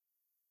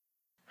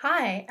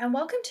Hi, and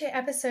welcome to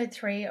episode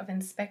 3 of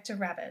Inspector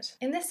Rabbit.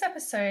 In this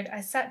episode,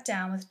 I sat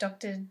down with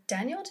Dr.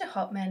 Daniel de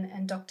Hopman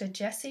and Dr.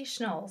 Jessie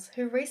Schnall,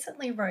 who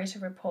recently wrote a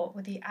report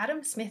with the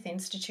Adam Smith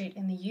Institute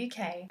in the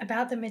UK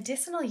about the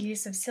medicinal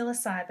use of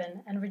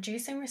psilocybin and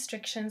reducing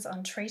restrictions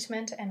on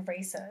treatment and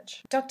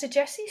research. Dr.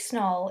 Jessie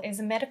Schnall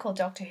is a medical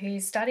doctor who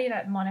studied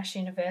at Monash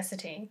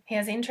University. He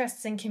has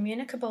interests in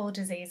communicable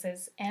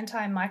diseases,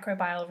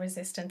 antimicrobial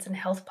resistance, and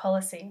health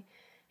policy.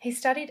 He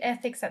studied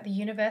ethics at the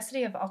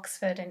University of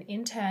Oxford and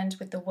interned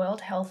with the World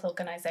Health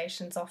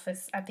Organization's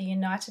office at the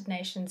United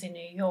Nations in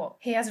New York.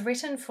 He has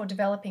written for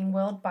Developing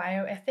World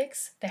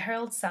Bioethics, the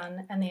Herald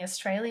Sun, and the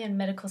Australian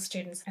Medical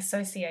Students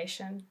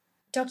Association.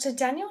 Dr.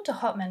 Daniel de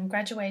Hopman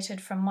graduated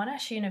from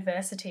Monash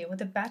University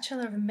with a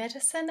Bachelor of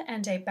Medicine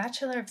and a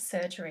Bachelor of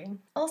Surgery.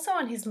 Also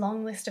on his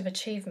long list of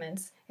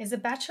achievements is a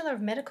Bachelor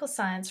of Medical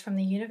Science from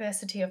the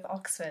University of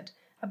Oxford,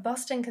 a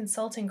Boston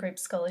Consulting Group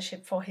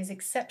scholarship for his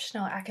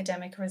exceptional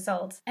academic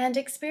results, and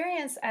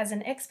experience as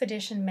an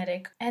expedition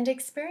medic on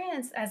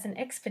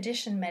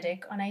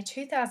a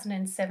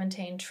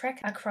 2017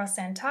 trek across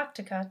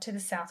Antarctica to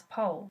the South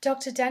Pole.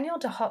 Dr. Daniel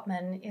de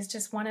Hopman is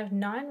just one of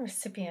 9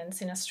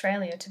 recipients in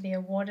Australia to be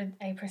awarded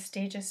a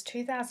prestigious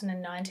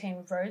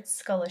 2019 Rhodes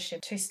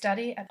Scholarship to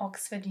study at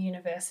Oxford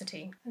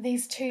University.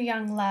 These 2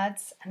 young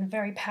lads and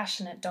very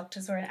passionate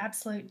doctors were an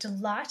absolute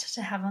delight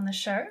to have on the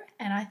show,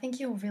 and I think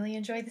you'll really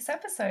enjoy this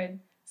episode.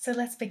 So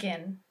let's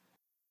begin.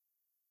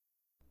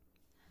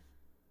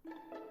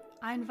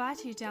 I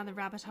invite you down the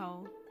rabbit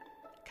hole.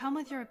 Come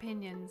with your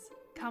opinions,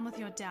 come with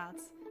your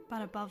doubts,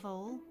 but above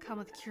all, come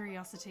with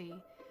curiosity,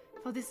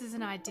 for this is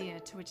an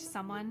idea to which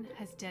someone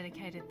has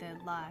dedicated their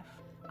life.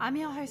 I'm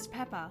your host,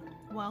 Pepper.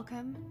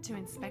 Welcome to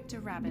Inspector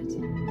Rabbit.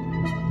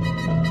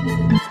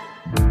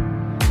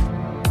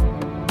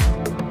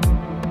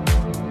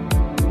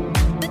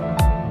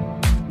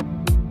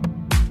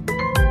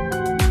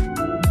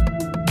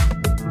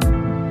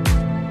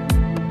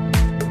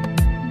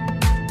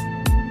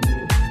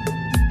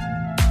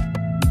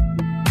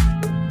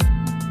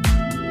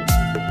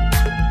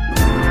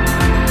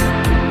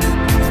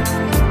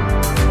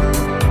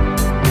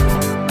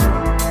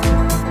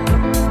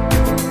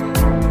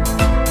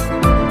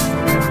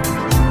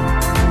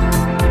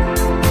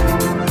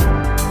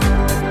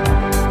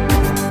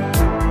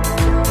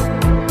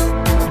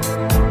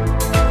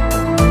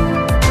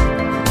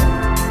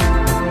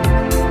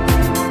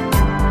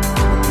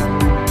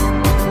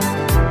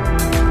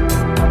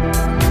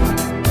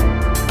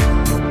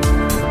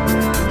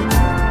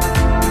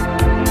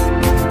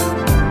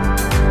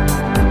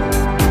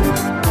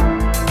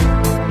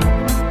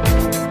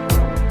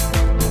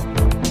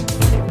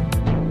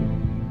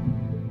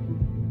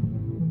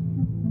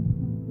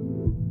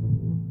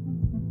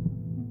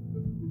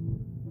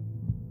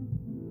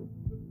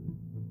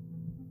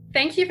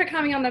 Thank you for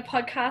coming on the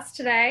podcast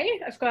today.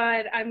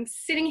 I'm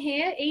sitting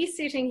here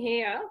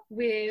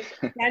with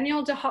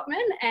Daniel de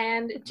Hopman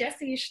and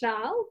Jessie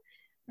Schnall.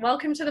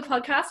 Welcome to the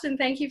podcast, and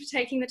thank you for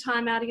taking the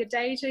time out of your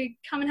day to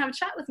come and have a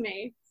chat with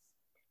me.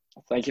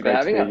 Thank you for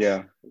having us.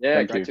 Yeah,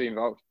 great to be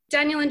involved.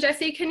 Daniel and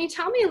Jessie, can you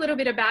tell me a little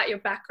bit about your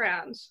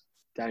background?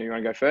 Daniel, you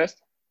want to go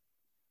first?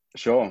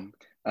 Sure.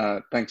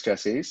 Thanks,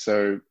 Jessie.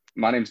 So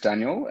my name's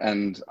Daniel,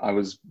 and I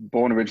was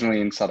born originally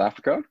in South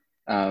Africa,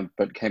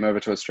 but came over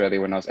to Australia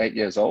when I was 8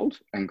 years old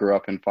and grew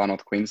up in far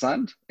north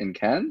Queensland in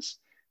Cairns,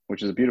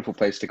 which is a beautiful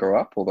place to grow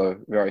up, although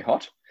very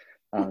hot.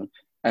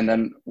 And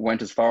then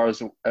went as far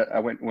as, I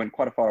went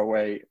quite a far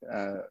away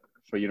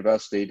for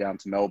university down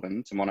to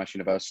Melbourne, to Monash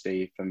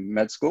University for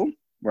med school,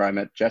 where I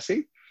met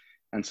Jessie.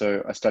 And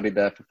so I studied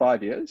there for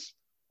 5 years.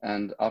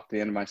 And after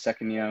the end of my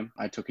second year,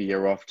 I took a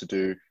year off to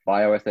do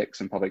bioethics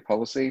and public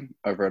policy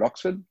over at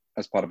Oxford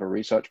as part of a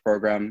research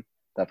program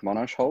that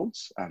Monash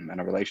holds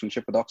and a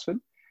relationship with Oxford.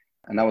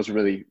 And that was a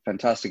really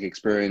fantastic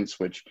experience,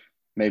 which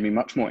made me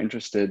much more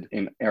interested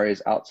in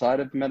areas outside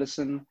of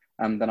medicine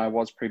than I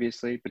was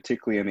previously,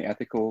 particularly in the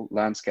ethical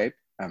landscape.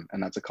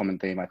 And that's a common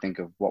theme, I think,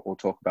 of what we'll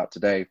talk about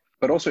today,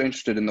 but also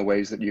interested in the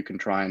ways that you can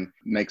try and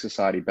make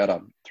society better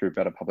through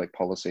better public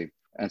policy.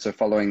 And so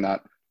following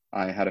that,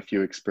 I had a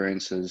few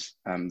experiences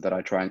that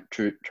I tried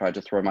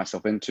to throw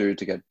myself into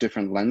to get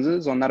different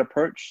lenses on that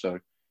approach. So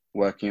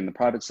working in the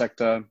private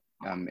sector,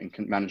 in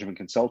management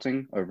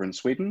consulting over in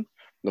Sweden,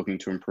 looking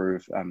to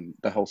improve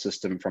the health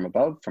system from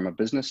above, from a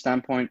business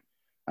standpoint,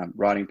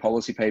 writing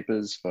policy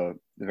papers for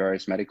the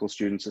various medical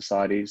student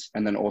societies,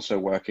 and then also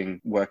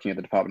working at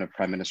the Department of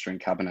Prime Minister and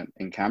Cabinet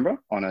in Canberra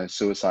on a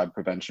suicide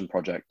prevention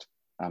project,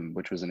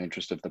 which was an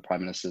interest of the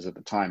Prime Ministers at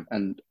the time.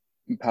 And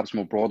perhaps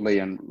more broadly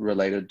and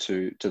related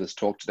to this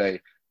talk today,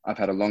 I've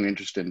had a long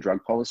interest in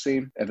drug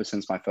policy ever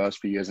since my first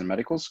few years in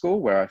medical school,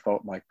 where I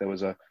felt like there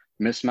was a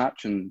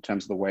mismatch in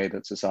terms of the way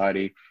that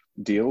society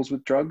deals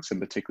with drugs,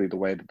 and particularly the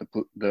way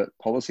that the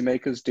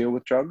policymakers deal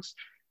with drugs,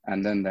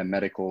 and then their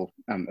medical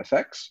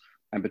effects,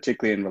 and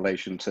particularly in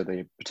relation to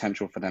the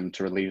potential for them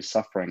to relieve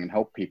suffering and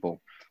help people.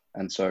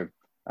 And so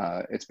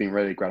it's been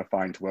really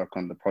gratifying to work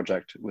on the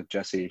project with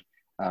Jessie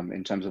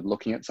in terms of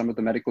looking at some of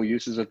the medical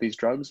uses of these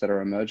drugs that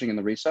are emerging in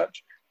the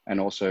research, and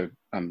also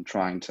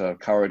trying to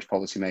encourage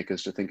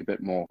policymakers to think a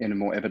bit more in a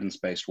more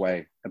evidence-based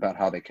way about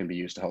how they can be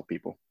used to help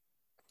people.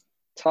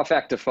 Tough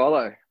act to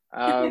follow.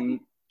 I'm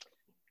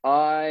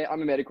a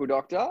medical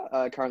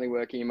doctor, currently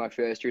working in my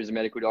first year as a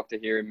medical doctor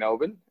here in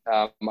Melbourne.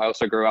 I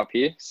also grew up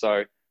here,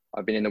 so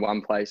I've been in the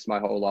one place my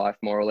whole life,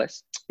 more or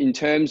less. In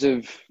terms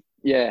of,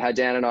 how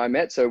Dan and I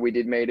met, so we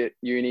did meet at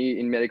uni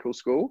in medical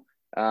school.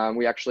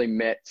 We actually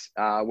met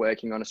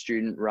working on a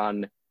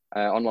student-run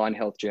online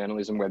health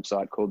journalism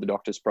website called The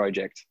Doctors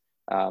Project.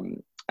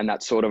 And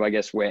that's sort of, I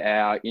guess, where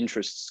our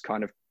interests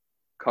kind of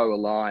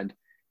co-aligned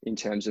in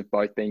terms of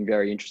both being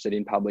very interested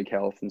in public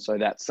health. And so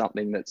that's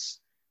something that's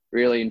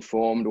really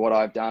informed what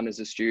I've done as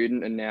a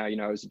student and now,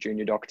 as a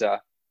junior doctor,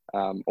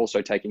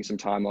 also taking some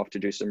time off to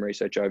do some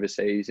research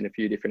overseas in a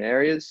few different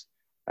areas,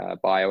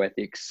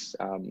 bioethics,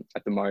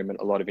 at the moment,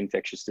 a lot of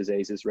infectious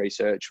diseases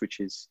research, which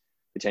is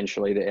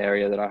potentially the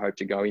area that I hope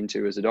to go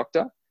into as a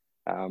doctor,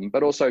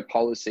 but also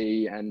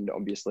policy and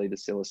obviously the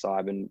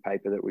psilocybin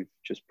paper that we've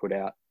just put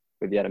out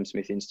with the Adam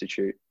Smith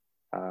Institute.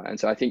 And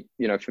so I think,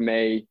 for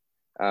me,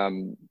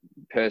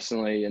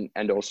 personally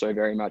and also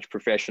very much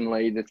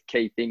professionally, the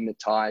key thing that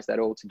ties that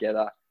all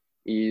together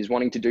is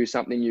wanting to do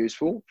something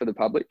useful for the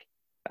public.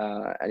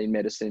 And in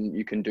medicine,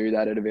 you can do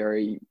that at a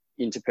very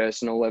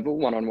interpersonal level,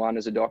 one-on-one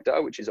as a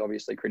doctor, which is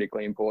obviously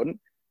critically important,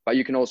 but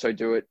you can also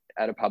do it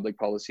at a public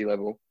policy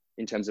level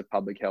in terms of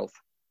public health.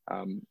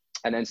 And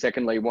then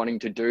secondly, wanting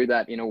to do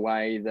that in a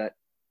way that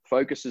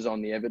focuses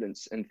on the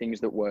evidence and things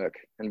that work,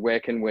 and where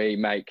can we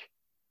make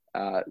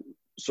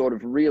sort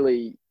of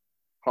really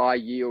high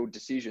yield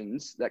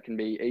decisions that can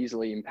be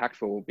easily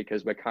impactful,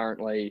 because we're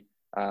currently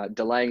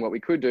delaying what we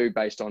could do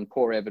based on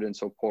poor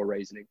evidence or poor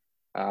reasoning.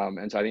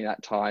 And so I think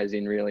that ties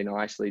in really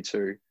nicely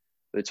to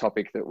the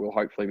topic that we'll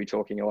hopefully be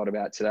talking a lot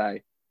about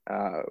today,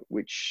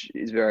 which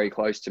is very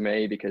close to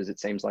me because it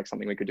seems like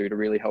something we could do to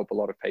really help a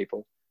lot of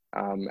people,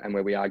 and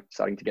where we are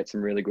starting to get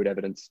some really good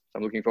evidence. So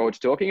I'm looking forward to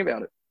talking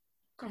about it.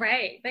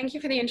 Great. Thank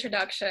you for the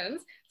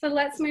introductions. So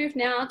let's move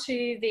now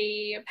to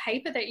the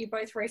paper that you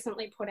both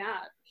recently put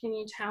out. Can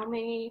you tell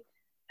me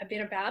a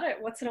bit about it?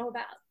 What's it all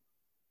about?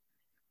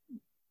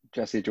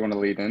 Jesse, do you want to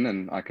lead in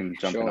and I can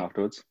jump in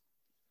afterwards?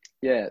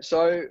 Yeah,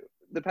 so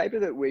the paper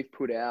that we've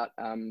put out,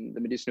 the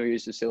medicinal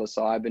use of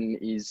psilocybin,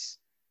 is,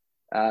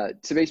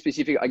 to be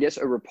specific, I guess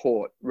a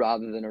report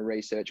rather than a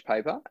research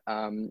paper.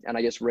 And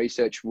I guess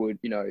research would,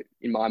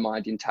 in my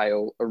mind,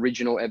 entail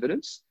original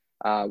evidence,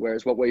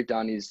 whereas what we've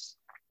done is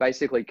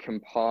basically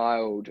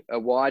compiled a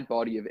wide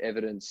body of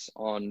evidence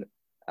on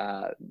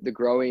the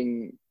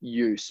growing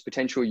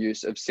potential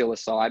use of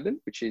psilocybin,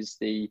 which is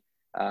the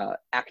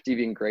active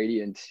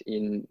ingredient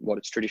in what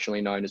it's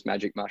traditionally known as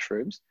magic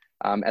mushrooms,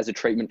 as a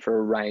treatment for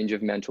a range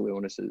of mental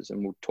illnesses.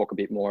 And we'll talk a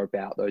bit more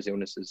about those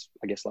illnesses,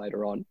 I guess,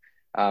 later on.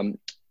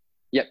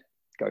 Yep,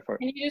 go for it.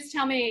 Can you just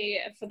tell me,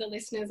 for the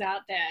listeners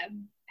out there,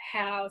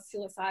 how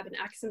psilocybin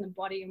acts in the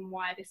body and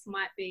why this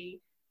might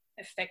be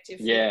effective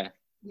for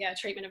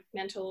treatment of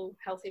mental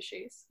health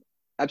issues?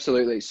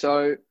 Absolutely.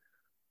 So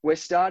we're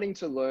starting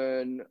to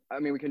learn,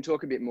 we can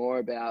talk a bit more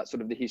about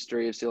sort of the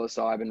history of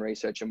psilocybin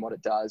research and what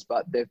it does,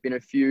 but there've been a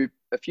few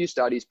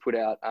studies put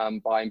out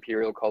by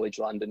Imperial College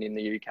London in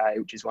the UK,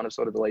 which is one of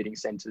sort of the leading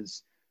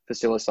centres for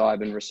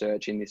psilocybin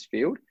research in this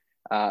field,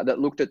 that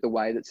looked at the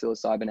way that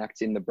psilocybin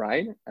acts in the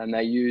brain. And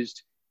they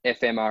used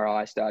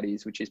fMRI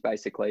studies, which is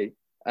basically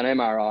an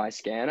MRI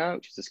scanner,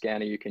 which is a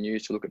scanner you can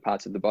use to look at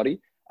parts of the body.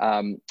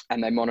 And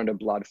they monitor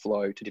blood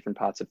flow to different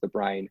parts of the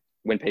brain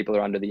when people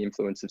are under the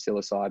influence of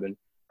psilocybin.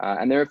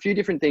 And there are a few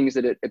different things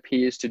that it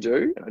appears to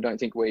do. And I don't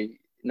think we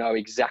know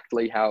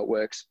exactly how it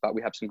works, but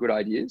we have some good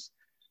ideas.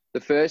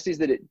 The first is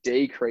that it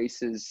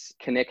decreases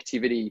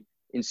connectivity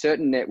in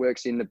certain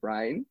networks in the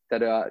brain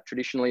that are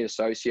traditionally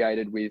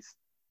associated with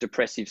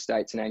depressive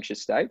states and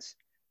anxious states,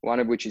 one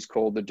of which is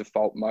called the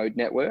default mode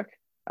network.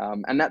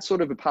 And that's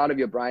sort of a part of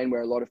your brain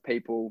where a lot of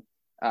people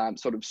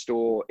sort of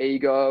store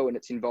ego, and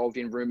it's involved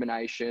in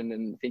rumination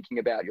and thinking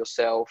about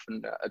yourself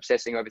and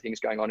obsessing over things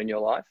going on in your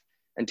life,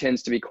 and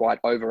tends to be quite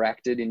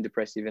overacted in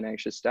depressive and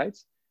anxious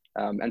states.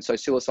 And so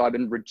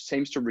psilocybin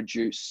seems to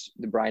reduce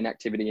the brain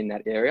activity in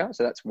that area.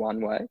 So that's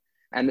one way.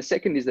 And the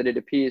second is that it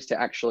appears to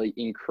actually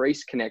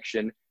increase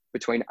connection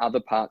between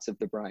other parts of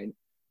the brain.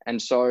 And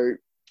so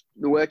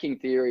the working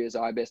theory, as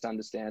I best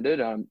understand it,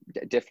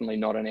 definitely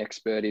not an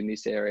expert in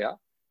this area,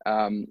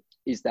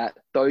 is that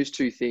those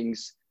two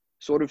things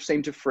sort of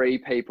seem to free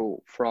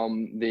people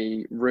from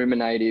the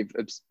ruminative,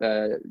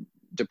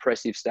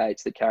 depressive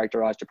states that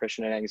characterize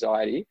depression and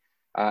anxiety,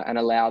 and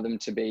allow them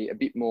to be a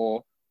bit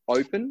more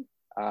open.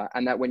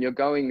 And that when you're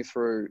going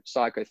through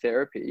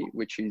psychotherapy,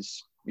 which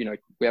is,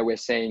 where we're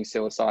seeing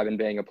psilocybin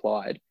being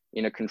applied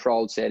in a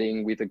controlled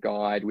setting with a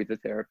guide, with a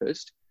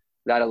therapist,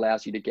 that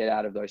allows you to get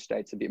out of those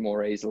states a bit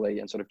more easily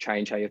and sort of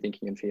change how you're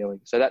thinking and feeling.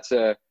 So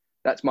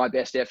that's my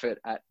best effort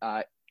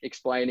at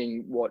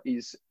explaining what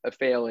is a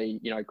fairly,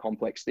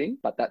 complex thing,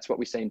 but that's what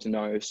we seem to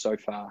know so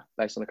far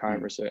based on the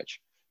current research.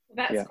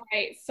 That's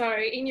great. So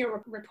in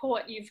your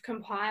report, you've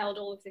compiled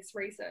all of this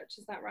research,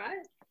 is that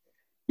right?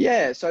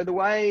 Yeah, so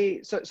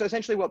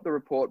essentially what the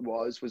report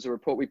was a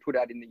report we put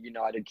out in the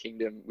United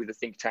Kingdom with a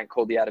think tank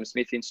called the Adam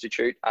Smith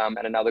Institute, and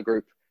another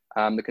group,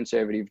 the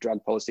Conservative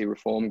Drug Policy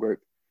Reform Group,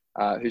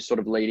 who's sort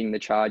of leading the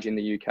charge in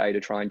the UK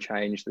to try and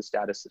change the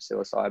status of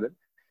psilocybin.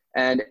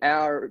 And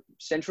our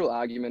central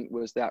argument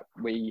was that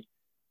we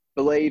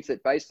believe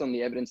that based on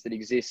the evidence that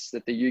exists,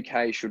 that the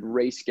UK should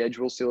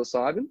reschedule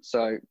psilocybin.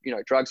 So,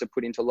 drugs are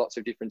put into lots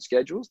of different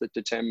schedules that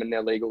determine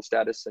their legal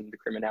status and the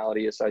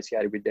criminality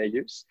associated with their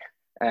use.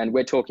 And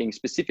we're talking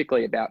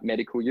specifically about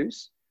medical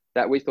use,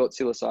 that we thought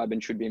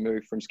psilocybin should be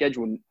moved from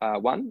Schedule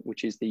 1,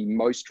 which is the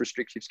most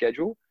restrictive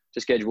schedule, to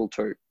Schedule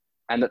 2.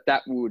 And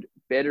that would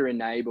better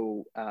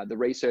enable the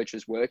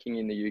researchers working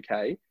in the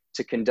UK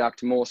to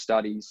conduct more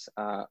studies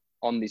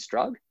on this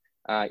drug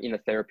in a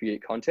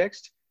therapeutic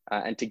context,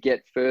 and to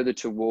get further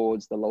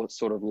towards the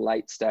sort of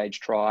late stage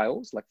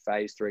trials, like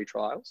phase 3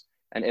 trials,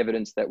 and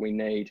evidence that we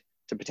need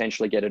to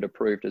potentially get it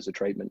approved as a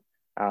treatment.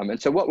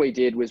 And so what we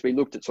did was we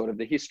looked at sort of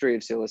the history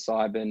of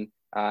psilocybin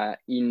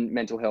in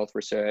mental health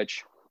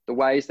research, the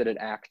ways that it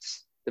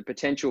acts, the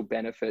potential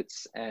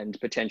benefits and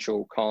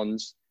potential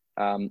cons,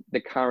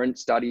 the current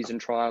studies and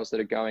trials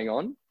that are going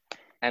on,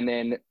 and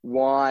then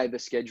why the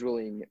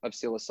scheduling of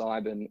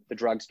psilocybin, the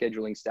drug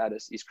scheduling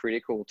status, is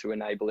critical to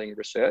enabling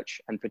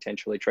research and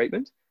potentially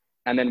treatment,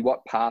 and then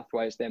what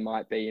pathways there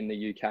might be in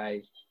the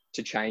UK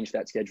to change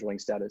that scheduling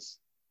status.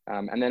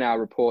 And then our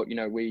report,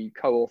 we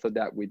co-authored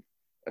that with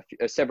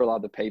several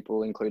other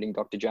people, including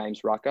Dr.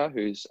 James Rucker,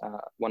 who's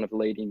one of the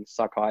leading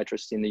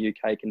psychiatrists in the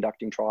UK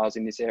conducting trials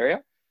in this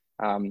area.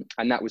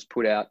 And that was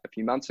put out a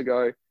few months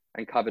ago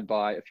and covered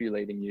by a few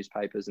leading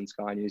newspapers and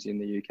Sky News in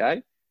the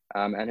UK,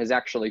 and has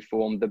actually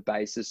formed the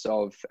basis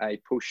of a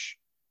push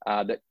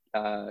that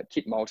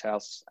Kit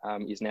Malthouse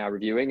is now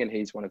reviewing, and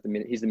he's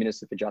the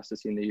Minister for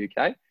Justice in the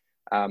UK,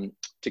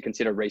 to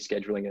consider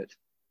rescheduling it.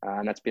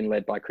 And that's been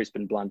led by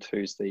Crispin Blunt,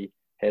 who's the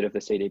head of the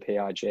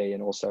CDPRG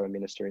and also a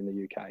minister in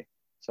the UK.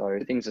 So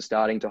things are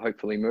starting to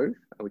hopefully move,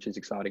 which is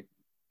exciting.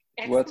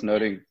 It's worth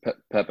noting,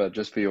 Pepper,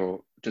 just for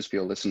your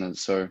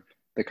listeners. So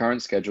the current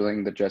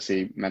scheduling that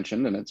Jesse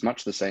mentioned, and it's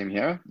much the same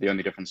here. The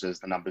only difference is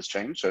the numbers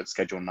change. So it's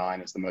Schedule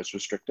 9 is the most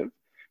restrictive.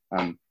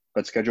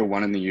 But Schedule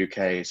 1 in the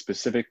UK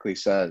specifically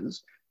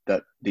says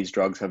that these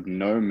drugs have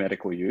no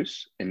medical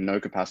use in no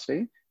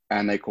capacity,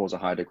 and they cause a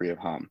high degree of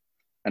harm.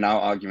 And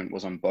our argument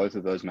was on both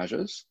of those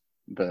measures,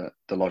 the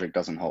logic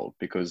doesn't hold,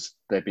 because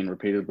they've been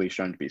repeatedly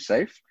shown to be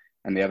safe,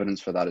 and the evidence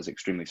for that is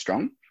extremely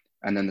strong.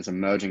 And then there's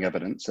emerging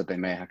evidence that they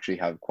may actually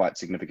have quite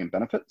significant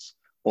benefits,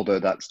 although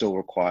that still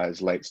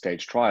requires late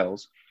stage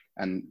trials.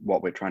 And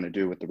what we're trying to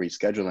do with the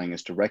rescheduling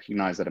is to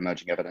recognize that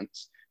emerging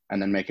evidence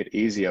and then make it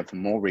easier for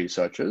more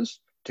researchers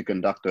to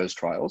conduct those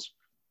trials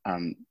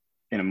in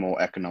a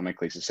more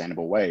economically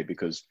sustainable way.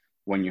 Because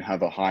when you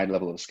have a high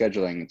level of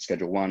scheduling,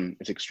 Schedule 1,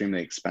 it's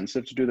extremely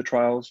expensive to do the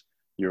trials.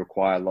 You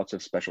require lots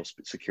of special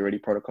security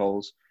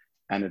protocols,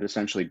 and it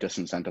essentially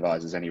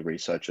disincentivizes any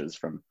researchers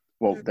from,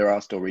 well, there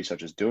are still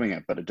researchers doing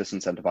it, but it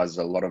disincentivizes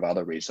a lot of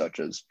other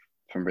researchers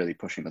from really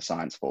pushing the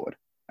science forward.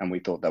 And we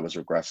thought that was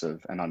regressive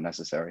and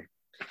unnecessary.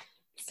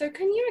 So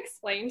can you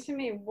explain to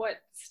me what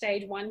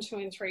stage 1, 2,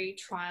 and 3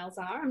 trials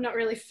are? I'm not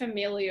really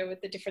familiar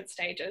with the different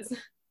stages.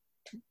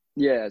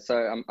 Yeah, so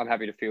I'm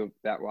happy to field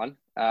that one.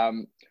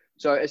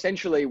 So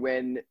essentially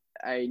when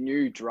a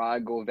new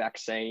drug or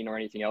vaccine or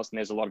anything else, and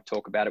there's a lot of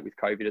talk about it with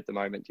COVID at the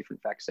moment,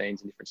 different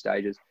vaccines in different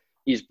stages,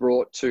 is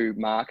brought to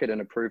market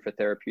and approved for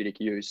therapeutic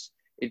use,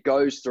 it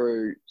goes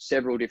through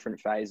several different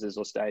phases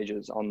or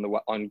stages on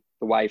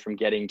the way from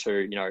getting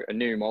to a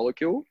new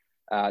molecule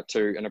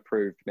to an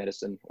approved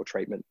medicine or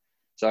treatment.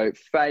 So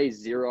phase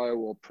 0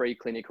 or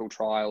preclinical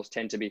trials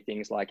tend to be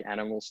things like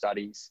animal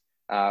studies,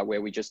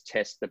 where we just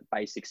test the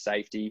basic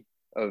safety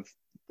of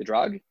the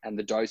drug and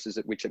the doses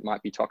at which it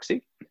might be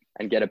toxic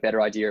and get a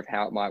better idea of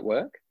how it might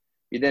work.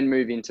 You then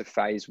move into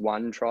phase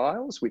 1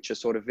 trials, which are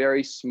sort of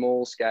very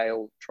small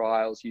scale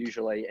trials,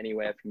 usually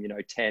anywhere from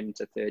 10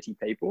 to 30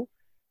 people.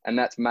 And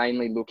that's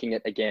mainly looking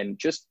at, again,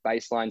 just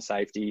baseline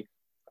safety.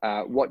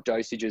 What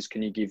dosages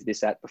can you give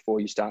this at before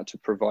you start to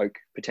provoke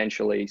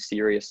potentially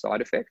serious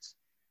side effects?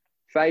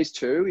 Phase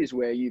 2 is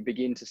where you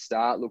begin to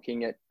start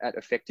looking at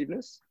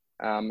effectiveness.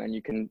 And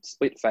you can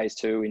split phase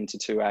 2 into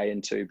 2A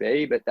and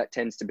 2B, but that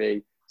tends to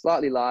be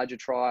slightly larger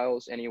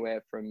trials,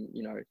 anywhere from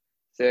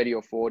 30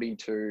 or 40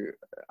 to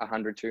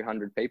 100,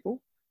 200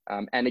 people.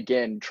 And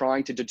again,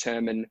 trying to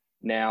determine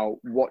now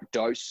what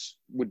dose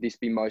would this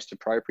be most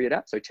appropriate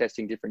at. So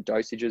testing different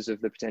dosages of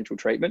the potential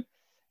treatment,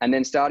 and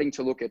then starting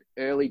to look at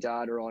early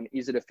data on,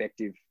 is it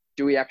effective?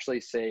 Do we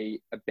actually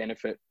see a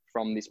benefit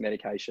from this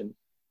medication?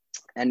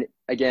 And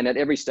again, at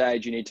every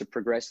stage you need to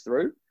progress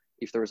through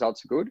if the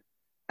results are good.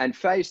 And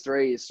phase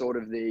 3 is sort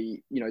of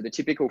the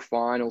typical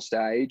final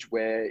stage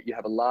where you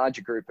have a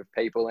larger group of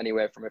people,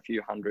 anywhere from a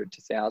few hundred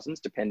to thousands,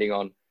 depending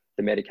on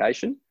the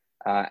medication.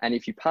 And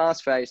if you pass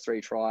phase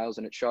 3 trials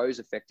and it shows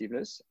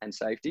effectiveness and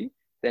safety,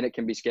 then it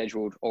can be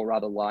scheduled or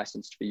rather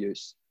licensed for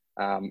use.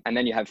 And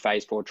then you have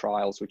phase 4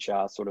 trials, which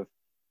are sort of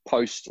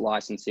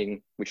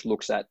post-licensing, which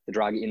looks at the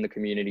drug in the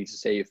community to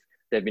see if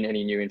there's been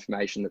any new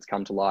information that's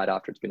come to light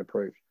after it's been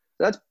approved.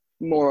 So that's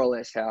more or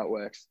less how it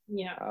works.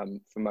 Yeah.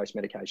 For most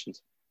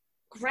medications.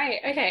 Great.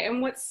 Okay.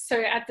 And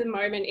so at the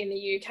moment in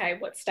the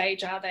UK, what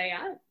stage are they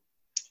at?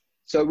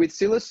 So with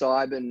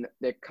psilocybin,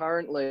 they're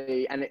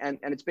currently, and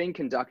it's being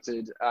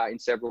conducted in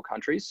several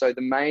countries. So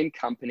the main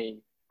company,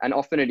 and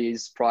often it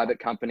is private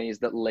companies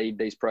that lead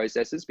these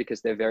processes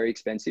because they're very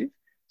expensive.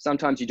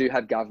 Sometimes you do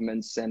have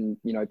governments and,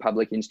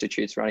 public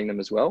institutes running them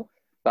as well.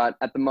 But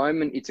at the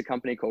moment, it's a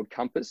company called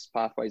Compass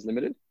Pathways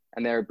Limited,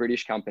 and they're a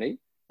British company.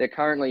 They're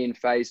currently in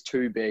phase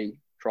 2B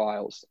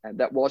trials, and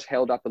that was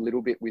held up a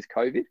little bit with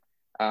COVID,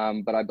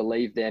 but I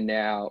believe they're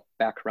now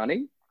back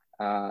running.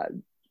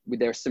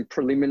 There's some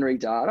preliminary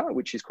data,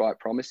 which is quite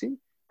promising,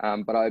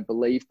 but I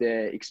believe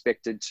they're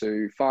expected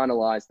to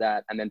finalise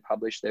that and then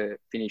publish their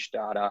finished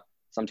data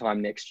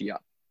sometime next year.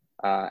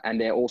 And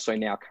they're also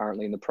now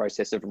currently in the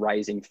process of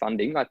raising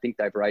funding. I think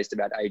they've raised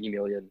about $80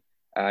 million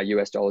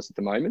US dollars at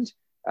the moment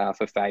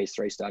for phase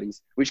 3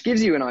 studies, which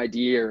gives you an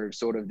idea of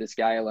sort of the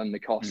scale and the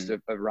cost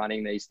of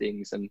running these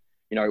things, and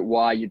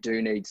why you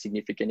do need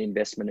significant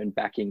investment and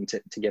backing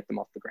to get them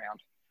off the ground.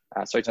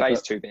 So it's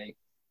phase 2B.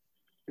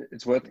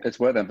 It's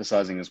worth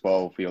emphasizing as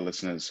well for your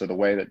listeners. So the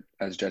way that,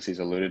 as Jesse's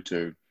alluded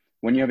to,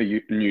 when you have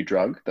a new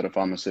drug that a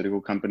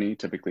pharmaceutical company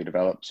typically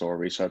develops or a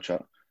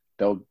researcher,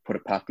 they'll put a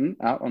patent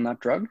out on that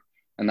drug,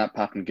 and that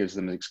patent gives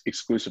them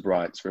exclusive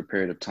rights for a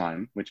period of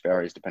time, which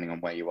varies depending on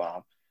where you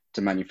are,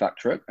 to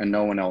manufacture it, and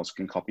no one else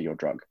can copy your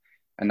drug.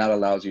 And that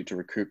allows you to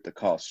recoup the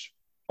cost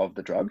of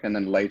the drug. And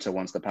then later,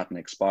 once the patent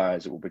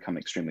expires, it will become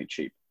extremely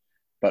cheap.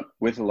 But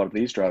with a lot of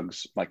these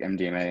drugs, like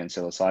MDMA and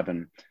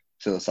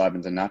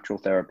psilocybin's a natural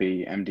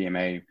therapy.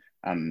 MDMA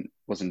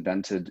was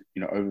invented,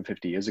 over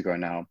 50 years ago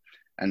now.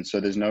 And so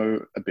there's no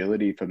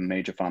ability for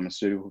major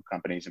pharmaceutical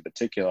companies in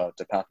particular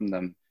to patent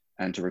them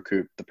and to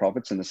recoup the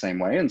profits in the same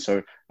way. And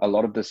so a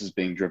lot of this is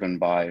being driven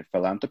by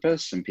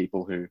philanthropists and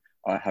people who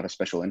have a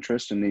special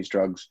interest in these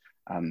drugs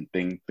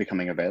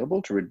becoming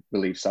available to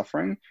relieve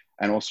suffering.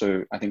 And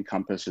also, I think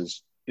Compass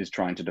is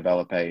trying to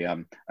develop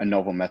a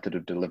novel method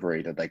of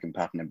delivery that they can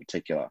patent in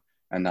particular.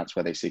 And that's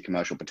where they see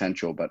commercial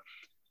potential. But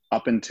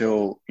up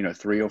until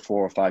 3 or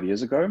 4 or 5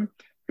 years ago,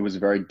 it was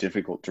very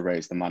difficult to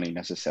raise the money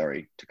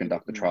necessary to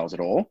conduct the trials at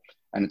all.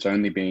 And it's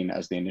only been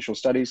as the initial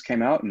studies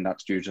came out, and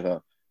that's due to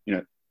the,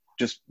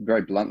 just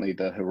very bluntly,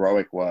 the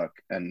heroic work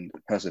and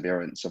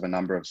perseverance of a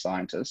number of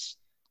scientists,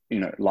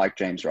 like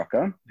James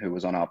Rucker, who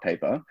was on our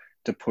paper,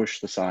 to push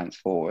the science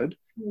forward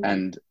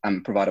and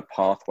provide a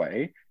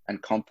pathway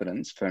and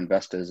confidence for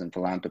investors and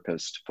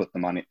philanthropists to put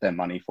their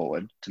money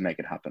forward to make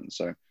it happen.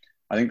 So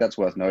I think that's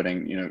worth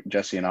noting.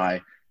 Jesse and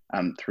I,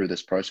 through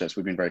this process,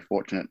 we've been very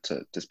fortunate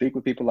to speak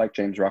with people like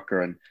James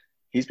Rucker, and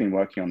he's been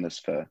working on this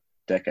for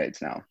decades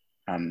now.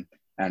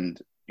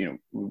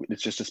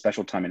 It's just a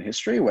special time in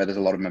history where there's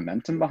a lot of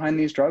momentum behind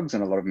these drugs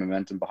and a lot of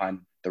momentum behind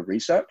the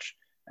research.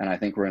 And I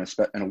think we're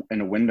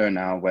in a window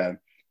now where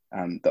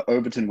the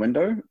Overton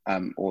window,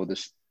 or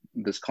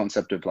this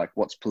concept of like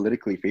what's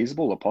politically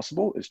feasible or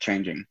possible, is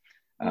changing.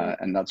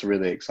 And that's a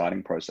really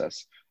exciting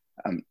process.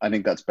 I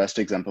think that's best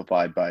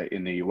exemplified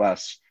in the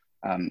US,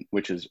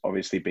 which has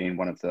obviously been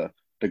one of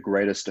the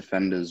greatest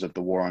defenders of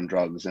the war on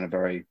drugs and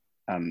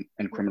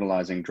and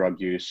criminalizing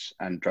drug use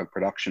and drug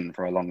production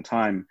for a long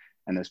time.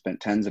 And they've spent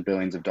tens of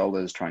billions of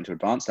dollars trying to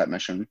advance that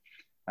mission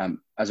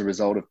as a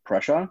result of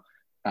pressure,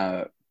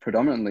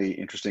 predominantly,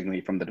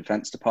 interestingly, from the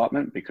Defense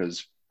Department,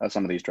 because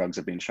some of these drugs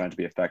have been shown to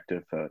be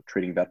effective for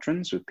treating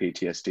veterans with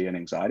PTSD and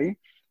anxiety.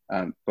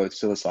 Both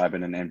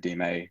psilocybin and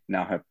MDMA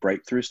now have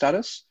breakthrough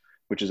status,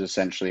 which is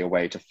essentially a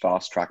way to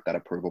fast track that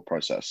approval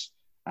process.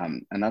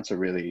 And that's a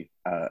really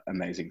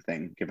amazing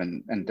thing,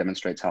 given and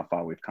demonstrates how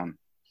far we've come.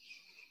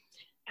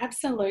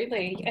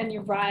 Absolutely. And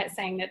you're right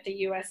saying that the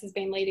US has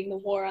been leading the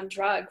war on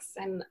drugs.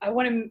 And I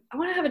want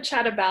to have a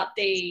chat about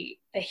the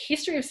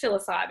history of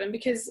psilocybin,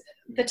 because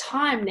the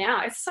time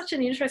now, it's such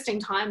an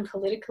interesting time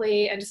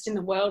politically and just in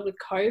the world with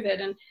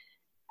COVID. And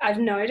I've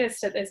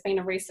noticed that there's been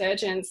a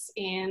resurgence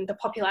in the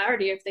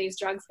popularity of these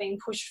drugs being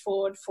pushed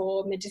forward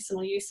for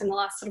medicinal use in the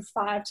last sort of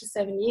 5 to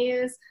 7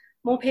 years.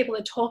 More people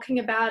are talking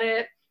about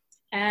it.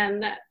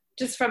 And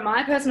just from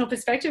my personal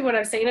perspective, what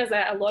I've seen is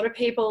that a lot of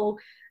people,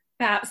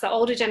 perhaps the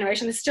older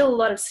generation, there's still a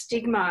lot of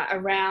stigma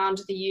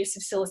around the use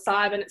of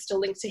psilocybin. It's still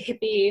linked to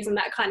hippies and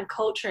that kind of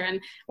culture. And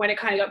when it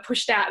kind of got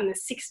pushed out in the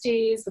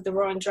 60s with the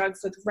war on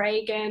drugs with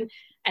Reagan,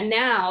 and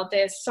now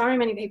there's so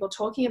many people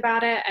talking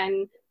about it,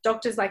 and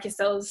doctors like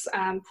yourselves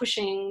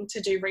pushing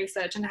to do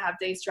research and have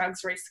these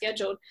drugs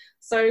rescheduled.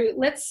 So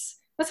let's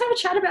have a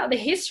chat about the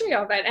history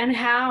of it and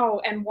how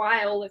and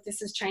why all of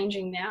this is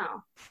changing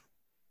now.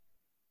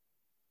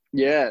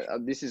 Yeah,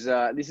 this is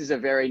a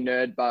very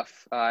nerd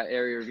buff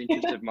area of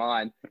interest of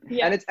mine.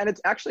 Yeah. And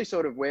it's actually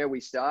sort of where we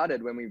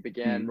started when we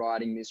began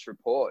writing this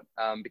report,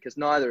 because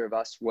neither of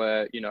us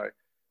were,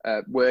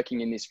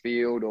 working in this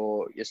field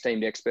or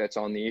esteemed experts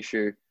on the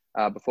issue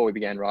before we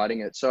began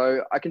writing it.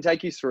 So I can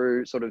take you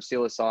through sort of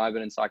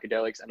psilocybin and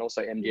psychedelics, and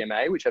also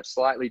MDMA, which have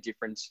slightly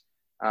different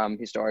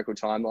historical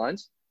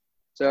timelines.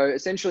 So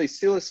essentially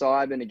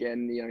psilocybin,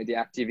 again, the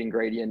active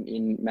ingredient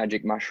in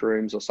magic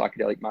mushrooms or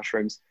psychedelic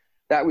mushrooms,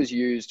 that was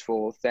used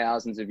for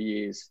thousands of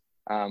years.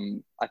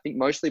 I think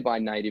mostly by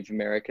Native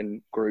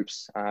American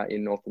groups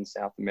in North and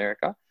South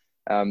America.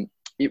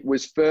 It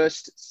was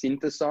first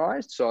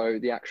synthesized, so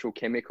the actual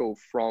chemical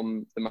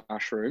from the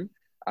mushroom,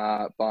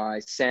 by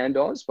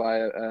Sandoz, by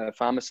a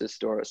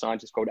pharmacist or a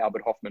scientist called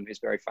Albert Hofmann, who's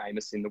very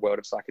famous in the world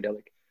of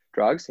psychedelic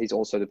drugs. He's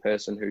also the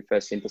person who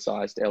first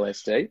synthesized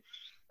LSD.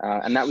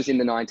 And that was in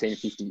the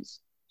 1950s.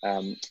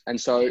 And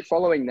so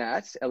following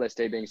that,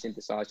 LSD being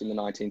synthesized in the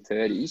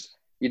 1930s,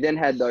 you then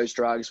had those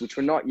drugs, which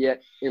were not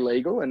yet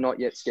illegal and not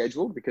yet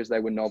scheduled because they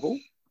were novel,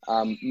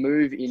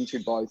 move into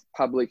both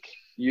public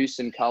use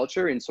and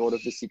culture in sort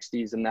of the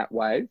 60s and that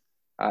wave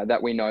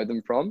that we know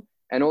them from,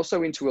 and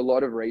also into a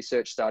lot of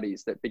research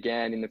studies that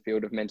began in the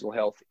field of mental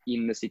health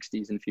in the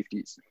 60s and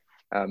 50s.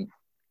 And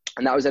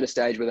that was at a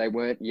stage where they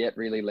weren't yet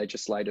really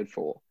legislated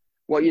for.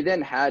 What you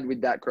then had with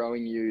that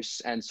growing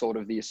use and sort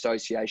of the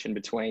association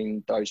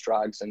between those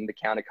drugs and the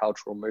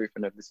countercultural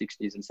movement of the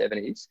 60s and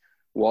 70s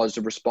was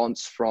a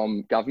response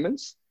from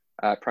governments,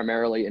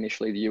 primarily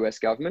initially the US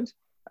government,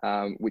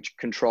 which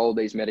controlled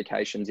these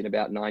medications in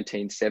about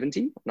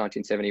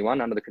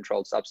 1971 under the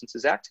Controlled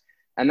Substances Act.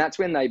 And that's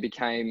when they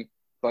became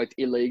both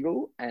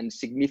illegal and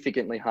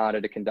significantly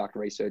harder to conduct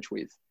research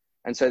with.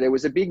 And so there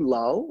was a big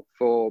lull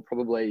for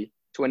probably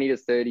 20 to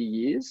 30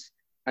 years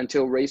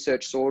until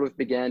research sort of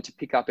began to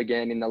pick up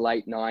again in the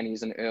late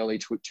 90s and early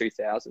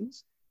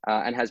 2000s,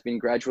 and has been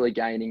gradually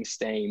gaining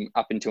steam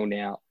up until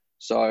now.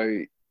 So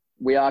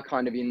we are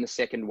kind of in the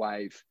second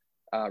wave,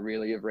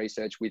 really, of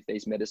research with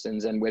these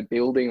medicines, and we're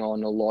building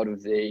on a lot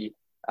of the,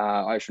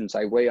 I shouldn't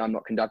say we, I'm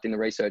not conducting the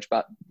research,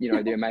 but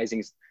the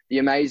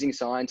amazing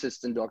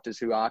scientists and doctors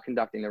who are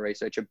conducting the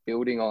research are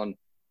building on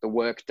the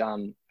work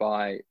done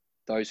by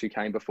those who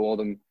came before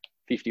them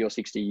 50 or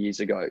 60 years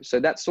ago. So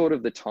that's sort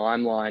of the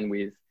timeline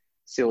with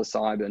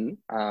psilocybin,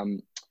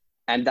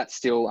 and that's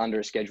still under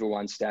a Schedule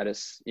 1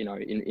 status,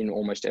 in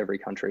almost every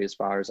country as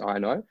far as I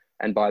know,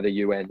 and by the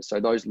UN.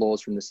 So those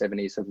laws from the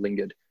 70s have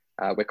lingered.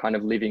 We're kind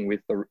of living with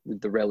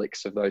the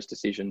relics of those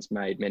decisions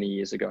made many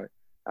years ago.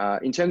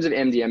 In terms of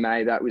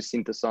MDMA, that was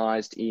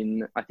synthesized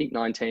in, I think,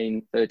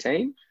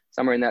 1913,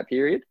 somewhere in that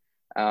period.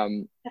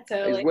 That's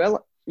early. As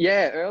well,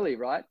 yeah, early,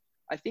 right?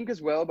 I think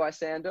as well by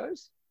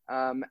Sandoz.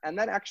 And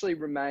that actually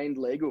remained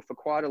legal for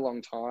quite a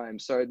long time.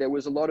 So there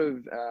was a lot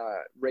of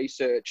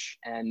research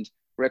and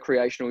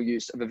recreational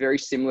use of a very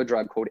similar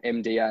drug called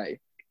MDA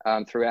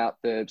throughout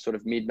the sort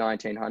of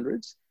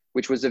mid-1900s,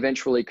 which was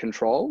eventually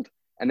controlled.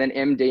 And then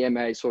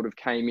MDMA sort of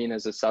came in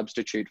as a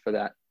substitute for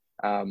that.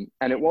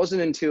 And it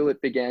wasn't until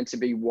it began to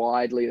be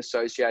widely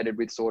associated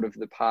with sort of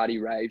the party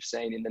rave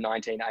scene in the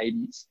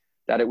 1980s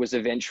that it was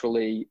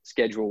eventually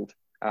scheduled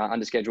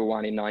under Schedule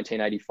 1 in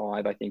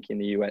 1985, I think, in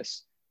the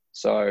US.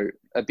 So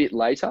a bit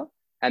later.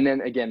 And then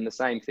again, the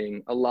same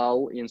thing, a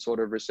lull in sort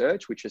of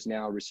research, which is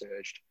now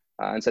resurged.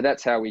 And so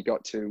that's how we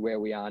got to where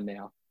we are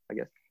now, I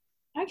guess.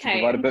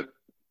 Okay.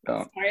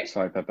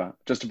 Sorry, Pepper.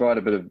 Just to provide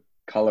a bit of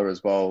color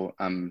as well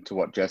to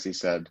what Jesse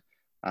said.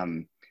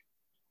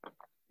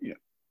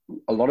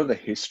 A lot of the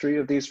history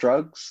of these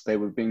drugs, they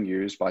were being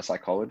used by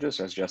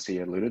psychologists, as Jesse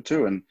alluded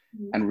to,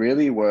 and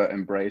really were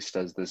embraced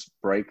as this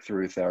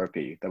breakthrough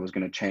therapy that was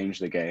going to change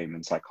the game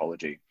in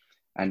psychology.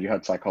 And you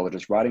had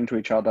psychologists writing to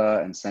each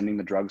other and sending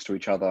the drugs to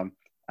each other,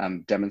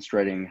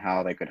 demonstrating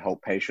how they could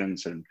help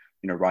patients and,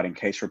 writing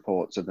case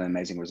reports of the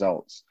amazing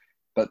results.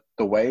 But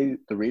the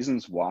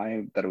reasons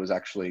why that it was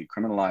actually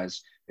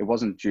criminalized, it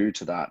wasn't due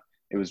to that.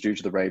 It was due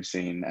to the rave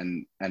scene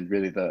and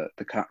really the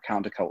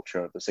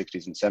counterculture of the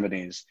 60s and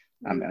 70s,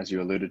 as you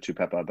alluded to,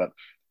 Pepper. But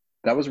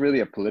that was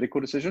really a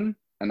political decision,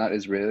 and that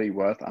is really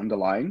worth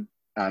underlying.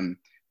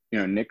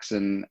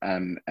 Nixon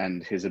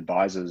and his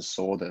advisors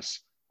saw this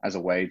as a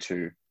way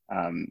to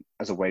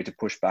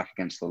push back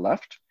against the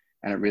left.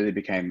 And it really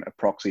became a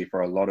proxy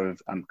for a lot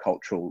of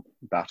cultural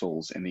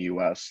battles in the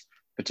US,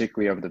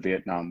 particularly over the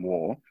Vietnam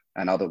War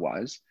and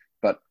otherwise.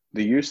 But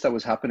the use that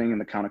was happening in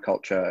the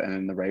counterculture and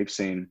in the rave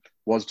scene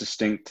was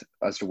distinct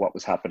as to what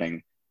was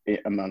happening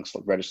amongst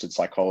registered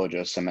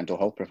psychologists and mental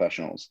health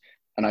professionals.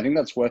 And I think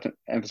that's worth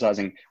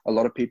emphasizing. A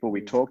lot of people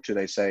we talk to,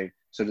 they say,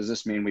 so does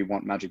this mean we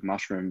want magic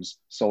mushrooms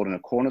sold in a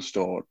corner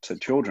store to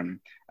children?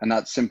 And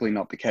that's simply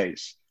not the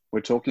case.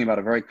 We're talking about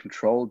a very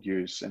controlled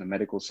use in a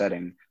medical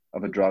setting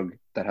of a drug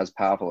that has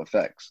powerful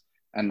effects.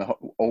 And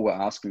all we're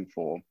asking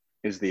for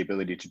is the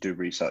ability to do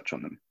research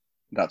on them.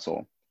 That's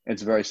all.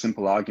 It's a very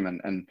simple argument.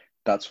 And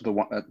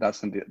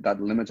that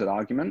limited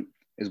argument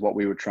is what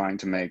we were trying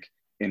to make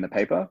in the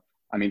paper.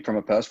 I mean, from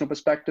a personal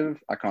perspective,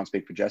 I can't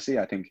speak for Jesse.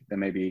 I think there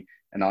may be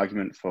an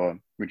argument for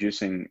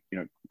reducing,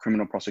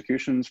 criminal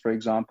prosecutions, for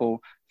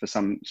example, for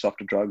some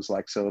softer drugs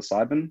like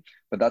psilocybin,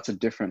 but that's a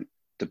different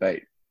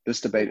debate.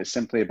 This debate is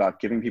simply about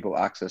giving people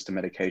access to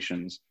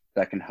medications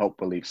that can help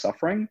relieve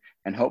suffering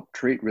and help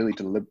treat really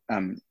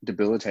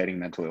debilitating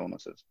mental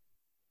illnesses.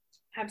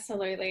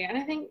 Absolutely. And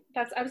I think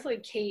that's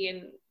absolutely key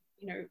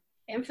in,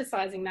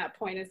 emphasizing that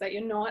point, is that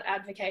you're not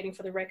advocating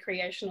for the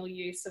recreational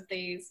use of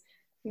these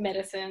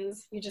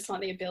medicines. You just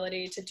want the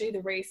ability to do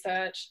the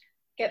research,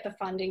 get the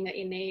funding that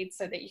you need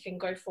so that you can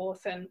go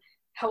forth and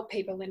help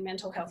people in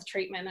mental health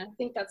treatment. And I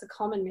think that's a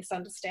common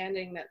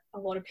misunderstanding that a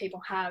lot of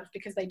people have,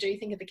 because they do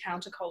think of the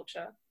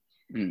counterculture.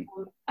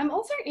 I'm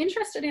also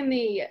interested in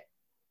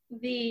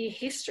the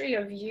history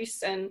of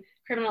use and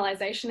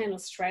criminalisation in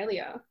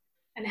Australia,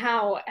 and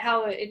how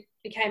it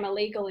became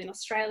illegal in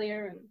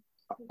Australia. And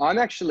I'm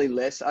actually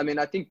less. I mean,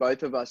 I think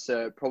both of us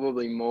are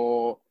probably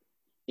more,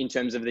 in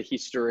terms of the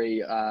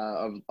history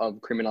of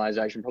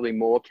criminalisation, probably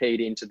more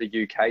keyed into the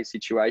UK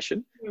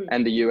situation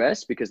and the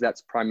US, because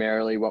that's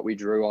primarily what we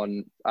drew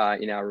on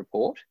in our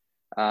report.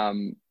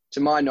 To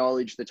my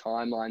knowledge, the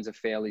timelines are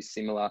fairly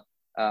similar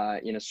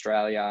in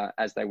Australia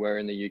as they were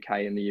in the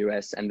UK and the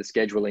US, and the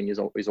scheduling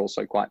is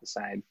also quite the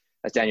same.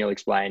 As Daniel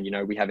explained,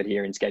 we have it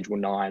here in Schedule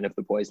 9 of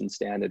the Poison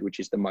Standard,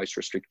 which is the most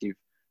restrictive,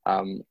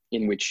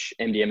 in which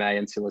MDMA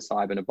and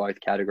psilocybin are both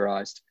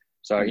categorized.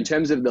 So in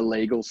terms of the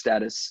legal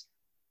status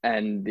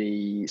and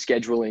the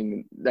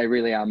scheduling, they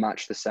really are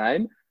much the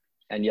same.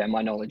 And yeah,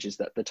 my knowledge is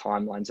that the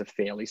timelines are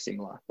fairly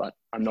similar, but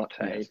I'm not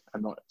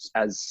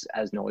as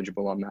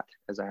knowledgeable on that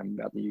as I am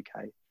about the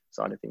UK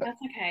side of things.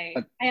 That's okay.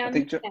 I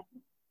think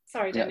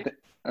sorry, Daniel. Yeah,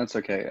 that's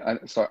okay.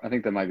 I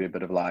think there might be a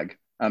bit of lag.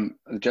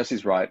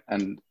 Jesse's right,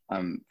 and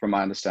from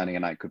my understanding,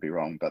 and I could be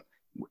wrong, but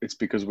it's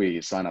because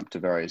we sign up to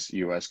various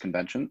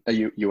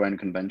UN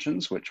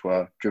conventions, which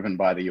were driven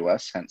by the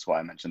US, hence why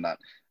I mentioned that,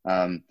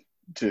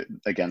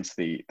 against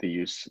the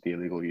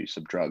illegal use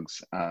of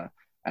drugs,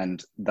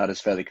 and that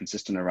is fairly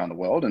consistent around the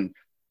world. And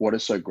what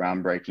is so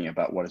groundbreaking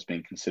about what is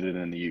being considered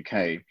in the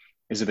UK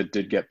is, if it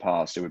did get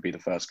passed, it would be the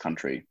first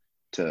country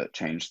to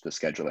change the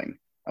scheduling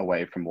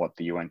away from what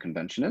the UN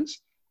convention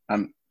is.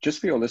 Just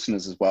for your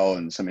listeners as well,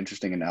 and some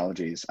interesting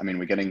analogies. I mean,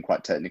 we're getting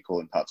quite technical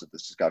in parts of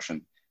this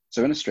discussion.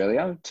 So in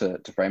Australia, to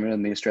frame it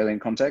in the Australian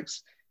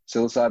context,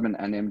 psilocybin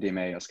and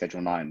MDMA are Schedule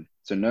 9.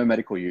 So no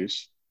medical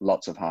use,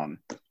 lots of harm.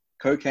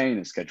 Cocaine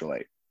is Schedule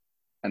 8.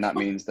 And that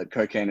means that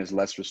cocaine is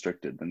less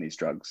restricted than these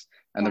drugs.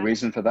 And the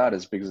reason for that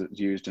is because it's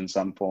used in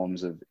some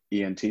forms of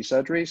ENT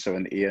surgery, so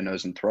in the ear,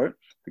 nose, and throat,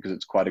 because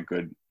it's quite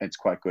good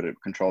at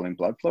controlling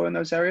blood flow in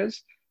those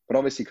areas. But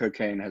obviously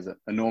cocaine has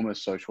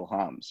enormous social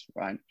harms,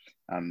 right?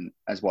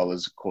 As well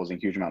as causing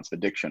huge amounts of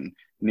addiction,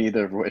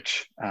 neither of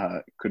which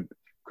could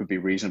be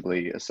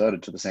reasonably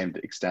asserted to the same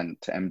extent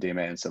to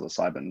MDMA and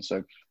psilocybin.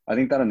 So I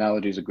think that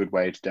analogy is a good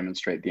way to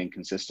demonstrate the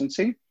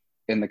inconsistency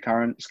in the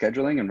current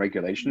scheduling and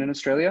regulation in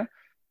Australia.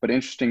 But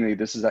interestingly,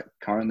 this is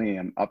currently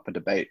up for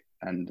debate,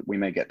 and we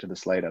may get to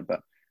this later,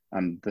 but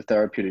the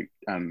Therapeutic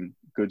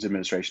Goods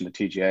Administration, the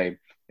TGA,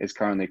 is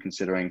currently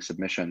considering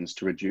submissions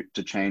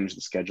to change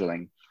the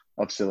scheduling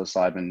of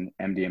psilocybin,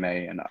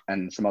 MDMA,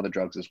 and some other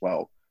drugs as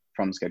well,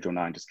 from Schedule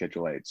 9 to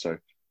Schedule 8. So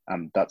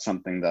that's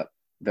something that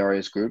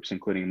various groups,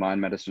 including Mind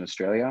Medicine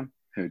Australia,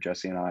 who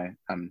Jesse and I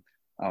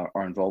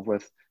are involved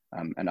with,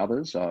 and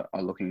others are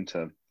looking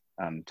to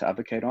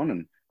advocate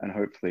on, and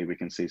hopefully we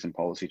can see some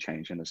policy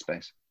change in this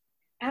space.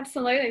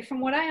 Absolutely.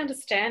 From what I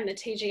understand, the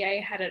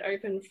TGA had it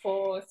open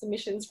for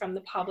submissions from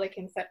the public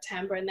in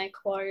September, and they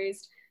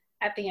closed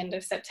at the end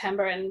of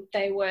September, and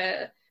they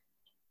were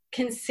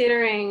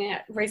considering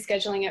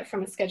rescheduling it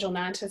from a Schedule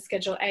 9 to a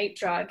Schedule 8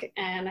 drug.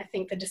 And I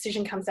think the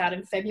decision comes out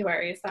in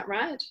February. Is that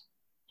right?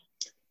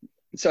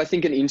 So I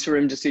think an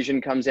interim decision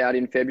comes out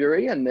in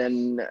February, and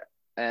then,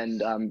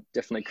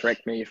 definitely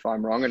correct me if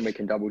I'm wrong, and we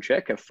can double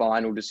check, a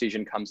final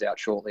decision comes out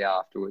shortly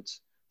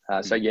afterwards.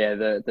 So yeah,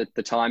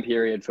 the time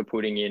period for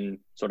putting in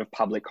sort of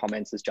public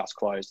comments has just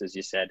closed, as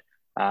you said.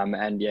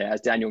 And yeah, as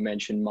Daniel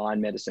mentioned,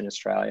 Mind Medicine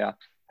Australia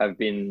have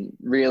been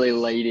really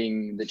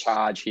leading the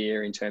charge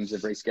here in terms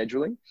of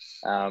rescheduling.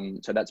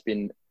 So that's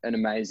been an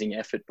amazing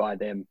effort by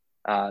them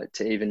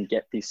to even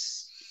get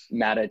this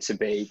matter to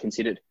be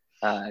considered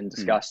and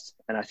discussed.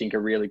 And I think a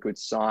really good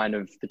sign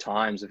of the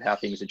times of how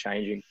things are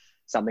changing,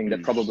 something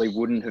that probably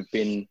wouldn't have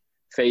been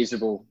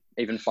feasible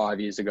even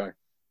 5 years ago.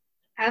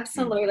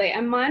 Absolutely.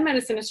 And Mind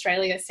Medicine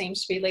Australia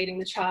seems to be leading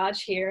the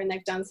charge here, and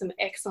they've done some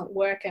excellent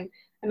work. And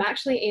I'm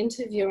actually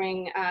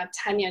interviewing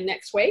Tanya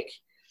next week.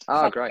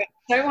 Oh, great.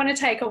 I don't want to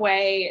take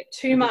away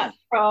too much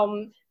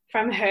from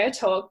her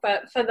talk,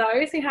 but for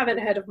those who haven't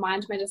heard of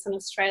Mind Medicine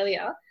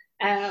Australia,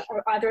 are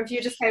either of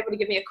you just able to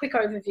give me a quick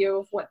overview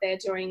of what they're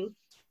doing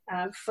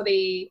for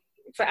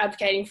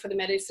advocating for the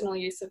medicinal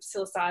use of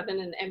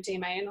psilocybin and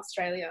MDMA in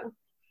Australia?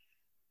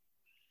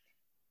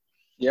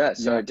 Yeah,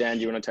 so Dan,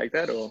 do you want to take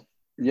that, or?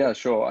 Yeah,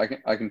 sure.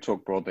 I can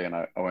talk broadly, and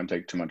I won't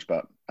take too much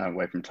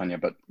away from Tanya,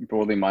 but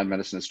broadly, Mind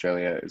Medicine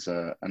Australia is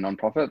a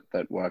nonprofit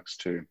that works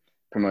to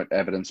promote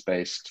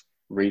evidence-based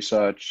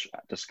research,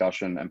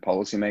 discussion, and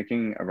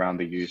policymaking around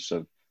the use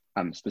of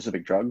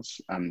specific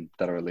drugs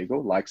that are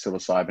illegal, like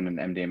psilocybin and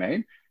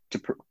MDMA,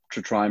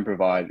 to try and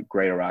provide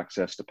greater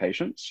access to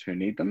patients who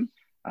need them.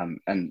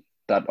 And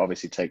that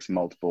obviously takes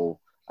multiple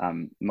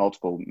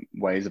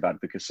ways of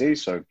advocacy.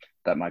 So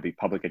that might be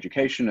public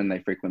education, and they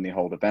frequently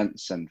hold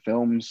events and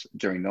films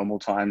during normal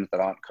times that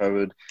aren't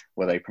COVID,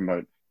 where they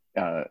promote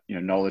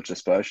knowledge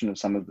dispersion of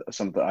some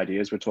of the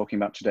ideas we're talking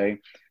about today.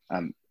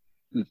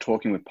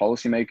 talking with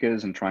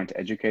policymakers and trying to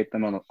educate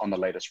them on the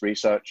latest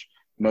research,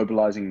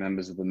 mobilizing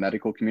members of the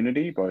medical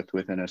community, both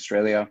within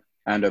Australia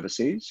and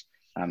overseas,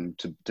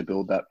 to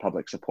build that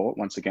public support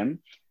once again,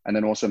 and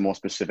then also more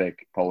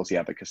specific policy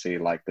advocacy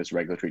like this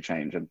regulatory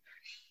change. And,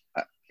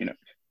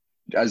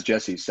 as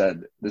Jesse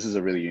said, this is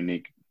a really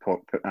unique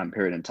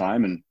period in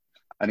time. And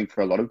I think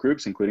for a lot of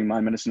groups, including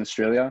Mind Medicine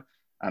Australia,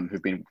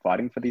 who've been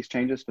fighting for these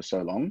changes for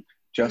so long,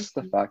 just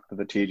the fact that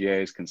the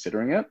TGA is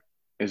considering it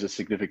is a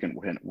significant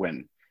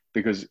win.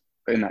 Because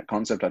in that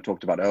concept I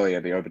talked about earlier,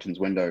 the Overton's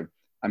window,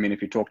 I mean,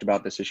 if you talked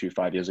about this issue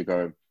 5 years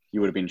ago, you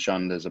would have been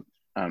shunned as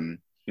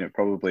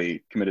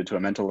probably committed to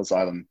a mental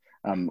asylum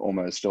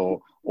almost,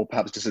 or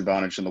perhaps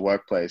disadvantaged in the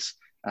workplace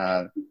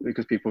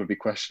because people would be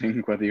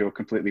questioning whether you're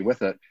completely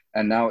with it.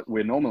 And now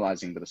we're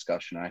normalizing the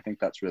discussion. And I think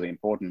that's really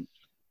important.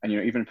 And,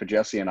 even for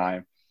Jesse and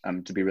I,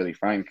 to be really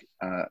frank,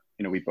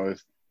 we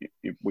both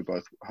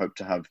hope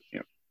to have,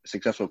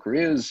 successful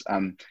careers.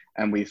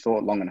 And we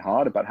thought long and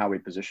hard about how we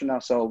position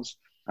ourselves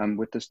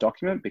with this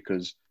document,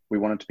 because we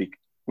wanted to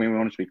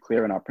be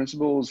clear in our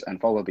principles and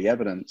follow the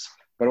evidence.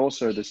 But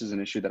also this is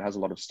an issue that has a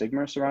lot of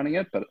stigma surrounding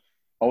it. But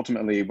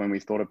ultimately, when we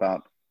thought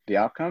about the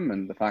outcome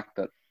and the fact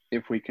that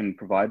if we can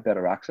provide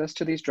better access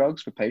to these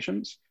drugs for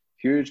patients,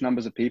 huge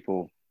numbers of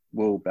people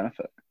will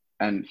benefit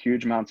and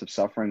huge amounts of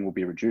suffering will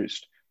be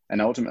reduced.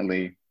 And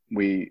ultimately,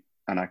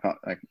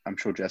 I'm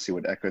sure Jesse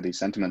would echo these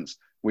sentiments,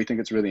 we think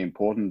it's really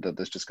important that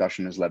this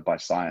discussion is led by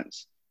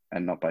science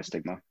and not by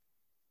stigma.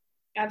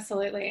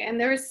 Absolutely. And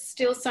there is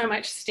still so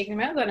much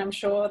stigma that I'm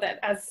sure that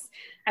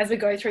as we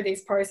go through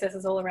these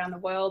processes all around the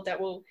world,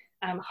 that will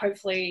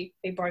hopefully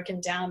be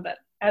broken down. But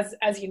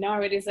as you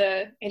know, it is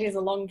a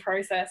long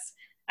process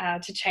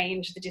to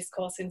change the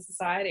discourse in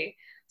society.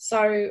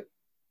 So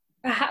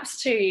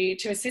perhaps to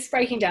assist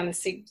breaking down the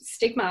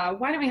stigma,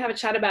 why don't we have a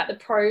chat about the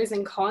pros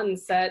and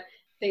cons that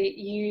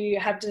you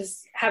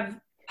have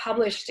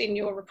published in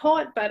your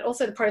report, but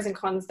also the pros and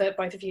cons that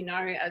both of you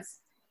know as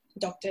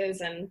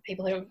doctors and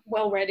people who are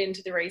well read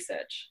into the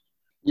research.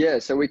 Yeah,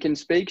 so we can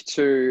speak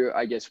to,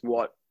 I guess,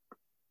 what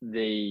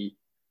the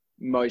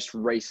most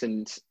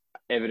recent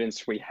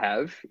evidence we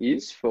have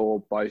is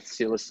for both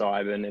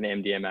psilocybin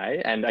and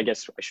MDMA. And I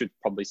guess I should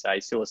probably say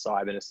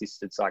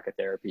psilocybin-assisted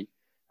psychotherapy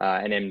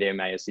and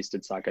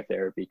MDMA-assisted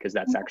psychotherapy, because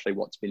that's actually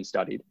what's been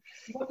studied.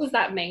 What does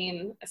that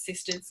mean,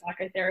 assisted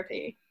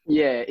psychotherapy?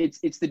 Yeah,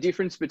 it's the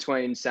difference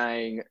between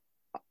saying,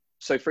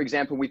 so for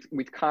example,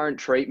 with current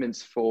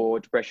treatments for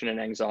depression and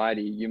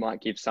anxiety, you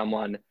might give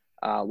someone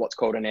what's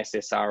called an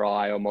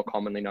SSRI, or more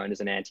commonly known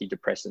as an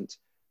antidepressant.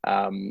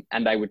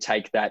 And they would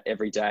take that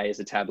every day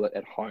as a tablet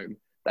at home.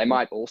 They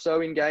might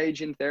also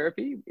engage in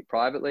therapy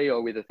privately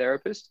or with a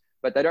therapist,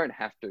 but they don't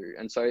have to.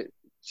 And so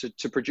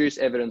to produce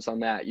evidence on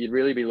that, you'd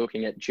really be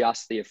looking at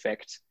just the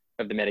effect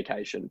of the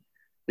medication.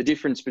 The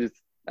difference with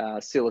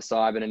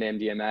psilocybin and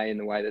MDMA in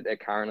the way that they're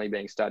currently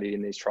being studied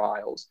in these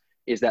trials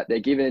is that they're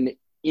given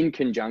in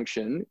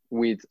conjunction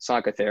with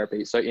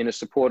psychotherapy. So in a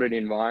supported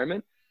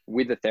environment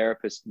with a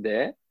therapist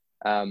there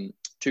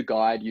to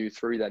guide you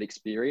through that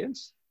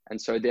experience. And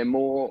so they're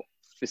more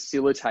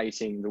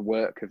facilitating the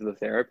work of the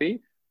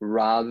therapy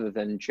rather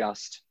than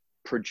just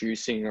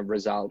producing a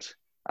result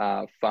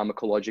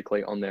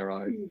pharmacologically on their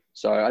own.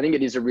 So I think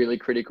it is a really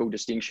critical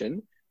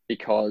distinction,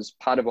 because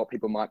part of what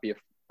people might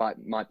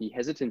be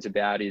hesitant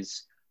about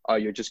is, oh,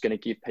 you're just going to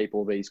give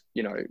people these,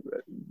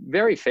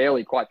 very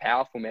fairly quite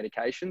powerful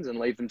medications and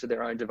leave them to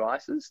their own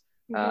devices.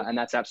 And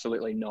that's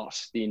absolutely not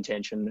the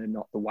intention and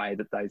not the way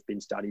that they've been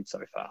studied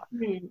so far.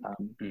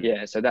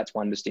 Yeah, so that's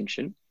one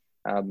distinction.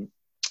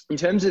 In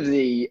terms of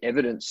the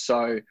evidence,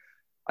 so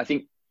I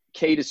think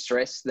key to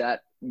stress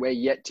that we're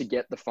yet to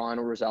get the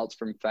final results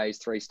from phase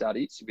 3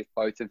 studies with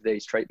both of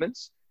these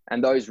treatments.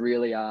 And those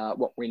really are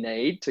what we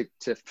need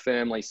to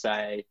firmly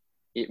say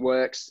it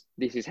works,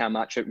 this is how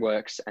much it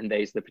works, and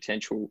these are the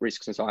potential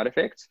risks and side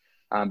effects.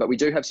 But we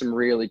do have some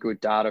really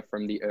good data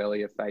from the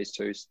earlier phase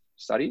 2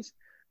 studies.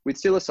 With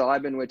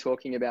psilocybin, we're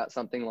talking about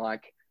something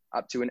like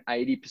up to an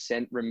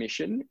 80%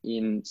 remission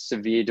in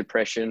severe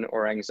depression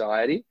or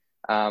anxiety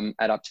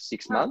at up to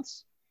 6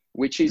 months,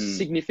 which is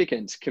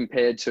significant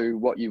compared to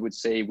what you would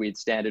see with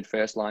standard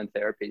first-line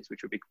therapies,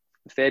 which would be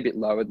a fair bit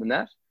lower than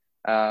that.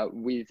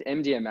 With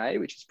MDMA,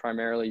 which is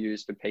primarily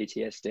used for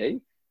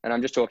PTSD, and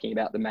I'm just talking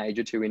about the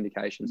major 2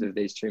 indications of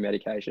these 2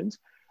 medications,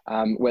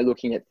 we're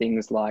looking at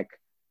things like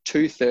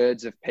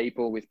 2/3 of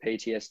people with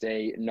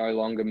PTSD no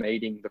longer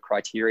meeting the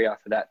criteria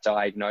for that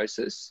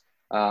diagnosis.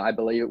 I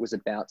believe it was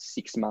about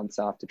 6 months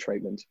after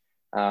treatment.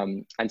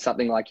 And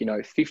something like,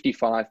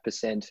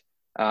 55%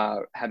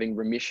 having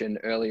remission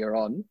earlier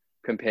on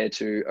compared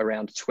to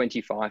around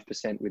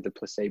 25% with the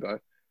placebo.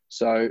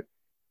 So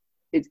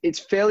it's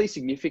fairly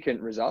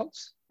significant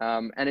results.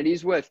 And it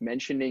is worth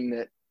mentioning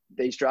that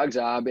these drugs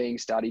are being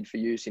studied for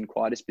use in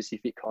quite a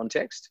specific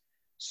context.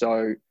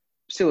 So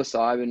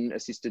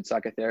psilocybin-assisted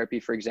psychotherapy,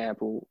 for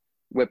example,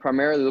 we're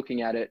primarily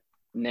looking at it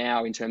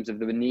now in terms of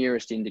the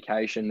nearest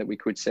indication that we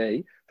could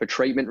see for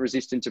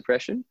treatment-resistant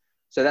depression.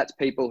 So that's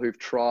people who've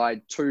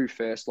tried 2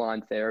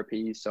 first-line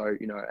therapies. So,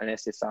 you know, an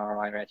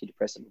SSRI or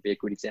antidepressant would be a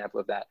good example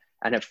of that,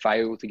 and have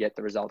failed to get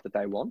the result that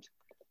they want.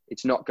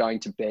 It's not going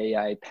to be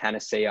a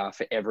panacea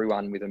for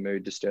everyone with a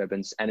mood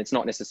disturbance, and it's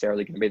not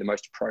necessarily going to be the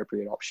most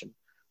appropriate option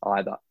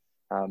either.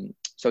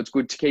 So it's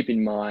good to keep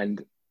in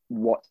mind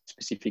what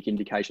specific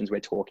indications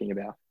we're talking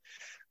about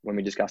when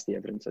we discuss the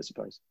evidence, I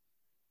suppose.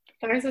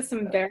 Those are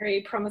some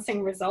very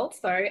promising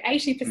results, though.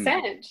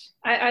 80%.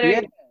 I don't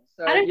think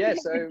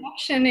the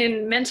reduction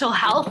in mental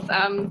health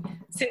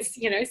since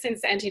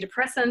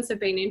antidepressants have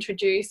been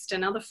introduced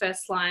and other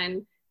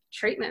first-line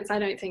treatments, I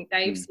don't think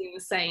they've seen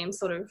the same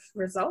sort of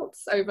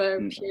results over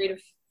a period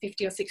of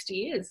 50 or 60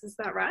 years. Is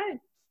that right?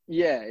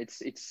 Yeah,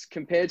 it's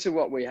compared to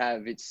what we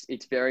have, it's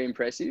very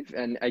impressive.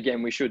 And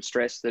again, we should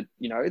stress that,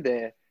 you know,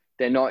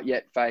 they're not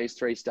yet phase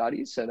 3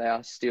 studies, so they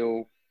are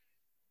still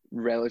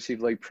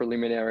relatively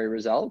preliminary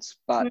results.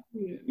 But,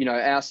 you know,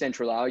 our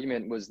central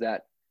argument was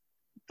that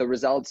the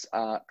results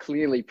are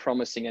clearly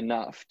promising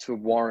enough to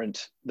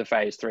warrant the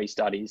phase 3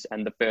 studies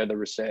and the further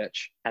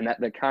research, and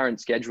that the current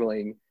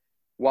scheduling,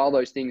 while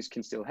those things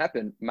can still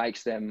happen,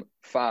 makes them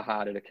far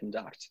harder to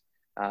conduct.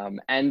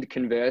 And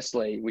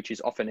conversely, which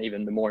is often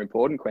even the more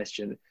important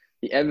question,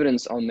 the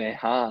evidence on their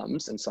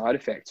harms and side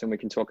effects, and we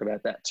can talk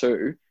about that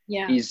too,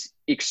 is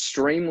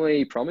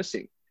extremely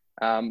promising.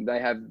 They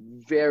have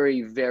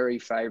very, very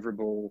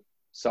favorable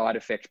side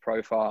effect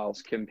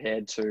profiles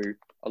compared to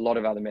a lot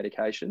of other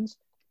medications,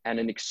 and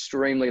an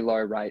extremely low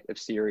rate of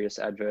serious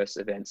adverse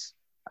events,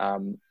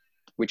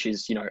 which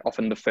is, you know,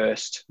 often the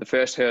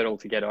first hurdle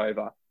to get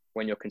over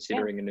when you're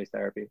considering a new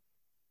therapy.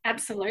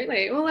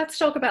 Absolutely. Well, let's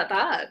talk about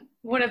that.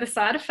 What are the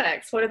side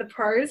effects? What are the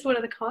pros? What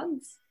are the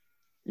cons?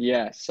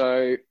 Yeah.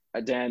 So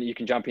Dan, you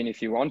can jump in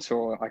if you want,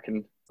 or I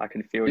can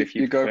field if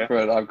you go for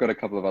it. I've got a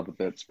couple of other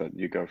bits, but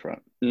you go for it.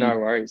 No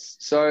worries.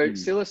 So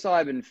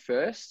psilocybin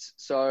first.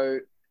 So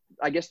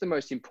I guess the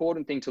most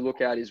important thing to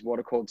look at is what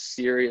are called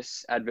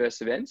serious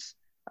adverse events.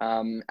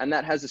 And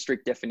that has a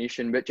strict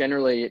definition, but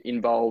generally it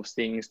involves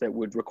things that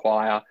would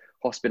require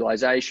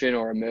hospitalization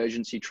or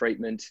emergency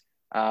treatment,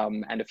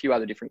 and a few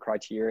other different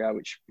criteria,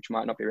 which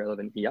might not be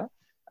relevant here.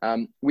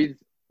 With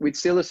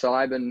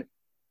psilocybin,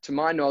 to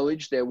my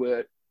knowledge, there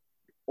were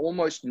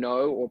almost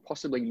no or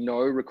possibly no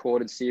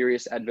recorded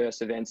serious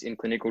adverse events in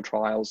clinical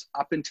trials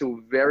up until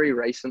very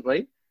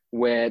recently,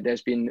 where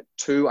there's been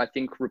 2, I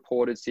think,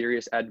 reported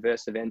serious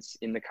adverse events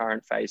in the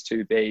current phase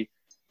 2b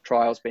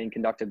trials being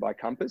conducted by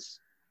Compass.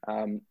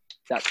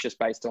 That's just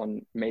based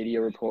on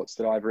media reports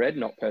that I've read,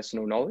 not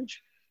personal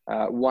knowledge.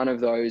 One of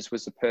those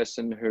was a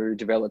person who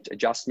developed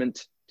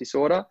adjustment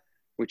disorder,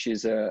 which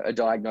is a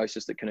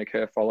diagnosis that can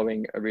occur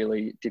following a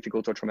really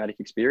difficult or traumatic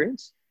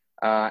experience.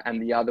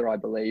 And the other, I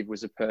believe,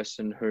 was a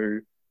person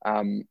who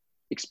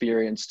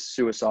experienced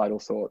suicidal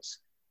thoughts.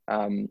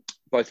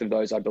 Both of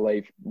those, I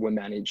believe, were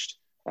managed.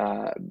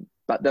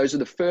 But those are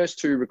the first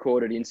 2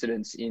 recorded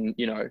incidents in,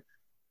 you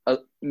know,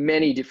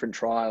 many different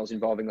trials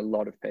involving a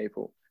lot of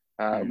people.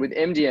 With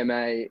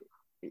MDMA,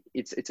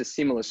 it's a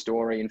similar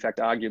story. In fact,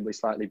 arguably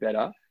slightly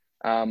better.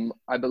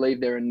 I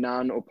believe there are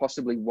none, or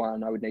possibly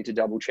one, I would need to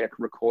double check,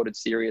 recorded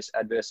serious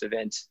adverse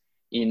events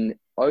in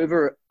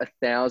over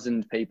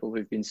 1,000 people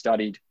who've been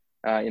studied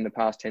in the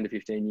past 10 to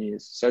 15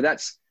 years. So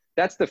that's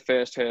the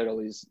first hurdle,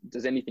 is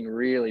does anything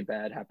really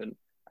bad happen?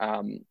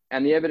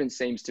 And the evidence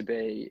seems to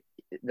be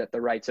that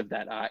the rates of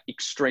that are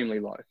extremely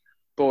low,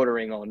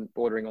 bordering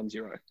on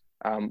zero,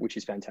 which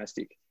is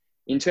fantastic.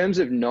 In terms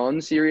of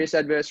non-serious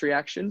adverse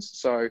reactions,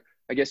 so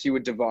I guess you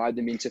would divide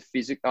them into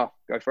go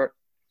for it.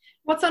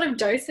 What sort of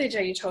dosage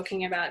are you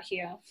talking about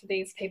here for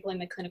these people in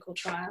the clinical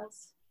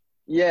trials?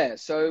 Yeah,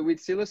 so with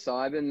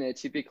psilocybin,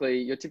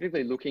 you're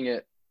typically looking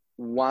at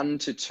 1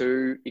 to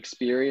 2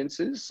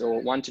 experiences or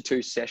 1 to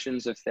 2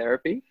 sessions of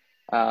therapy.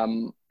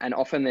 And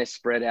often they're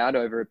spread out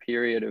over a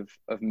period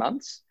of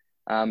months.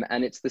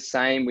 And it's the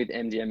same with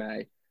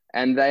MDMA.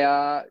 And they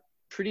are not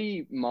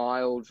pretty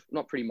mild.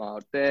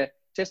 They're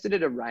tested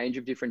at a range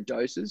of different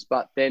doses,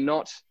 but they're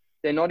not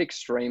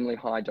extremely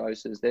high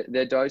doses.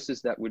 They're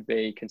doses that would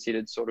be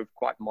considered sort of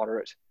quite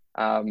moderate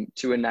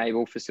to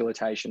enable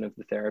facilitation of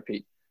the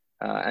therapy.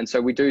 And so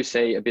we do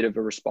see a bit of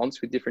a response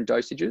with different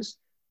dosages,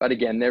 but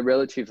again, they're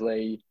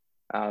relatively,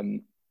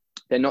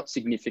 they're not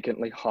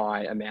significantly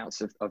high amounts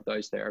of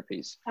those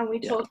therapies. Are we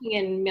talking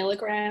in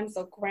milligrams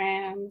or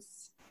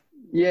grams?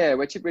 Yeah,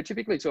 we're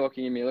typically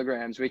talking in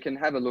milligrams. We can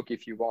have a look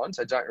if you want.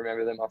 I don't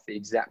remember them off the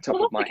exact top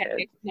of my head.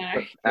 No.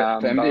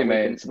 But, for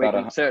MDMA, we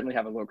can certainly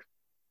have a look.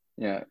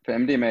 Yeah, for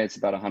MDMA, it's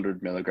about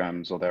 100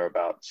 milligrams or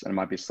thereabouts, and it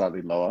might be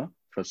slightly lower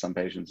for some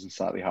patients and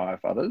slightly higher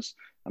for others.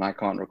 And I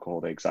can't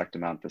recall the exact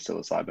amount for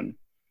psilocybin.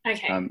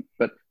 Okay.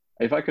 But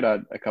if I could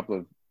add a couple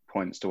of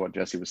points to what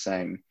Jessie was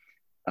saying,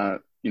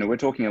 you know, we're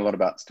talking a lot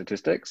about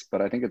statistics,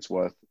 but I think it's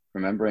worth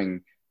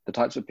remembering the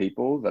types of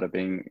people that are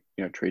being,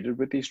 you know, treated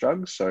with these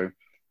drugs. So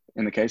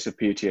in the case of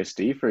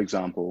PTSD, for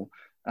example,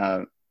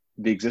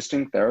 the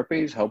existing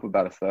therapies help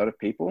about 1/3 of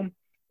people.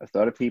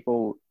 1/3 of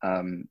people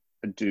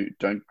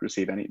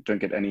don't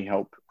get any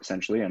help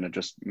essentially, and are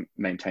just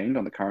maintained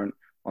on the current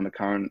on the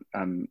current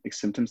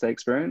symptoms they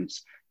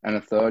experience, and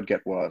a third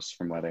get worse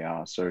from where they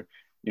are. So,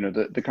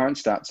 the current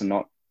stats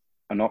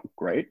are not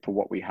great for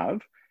what we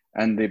have,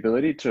 and the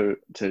ability to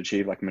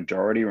achieve like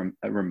majority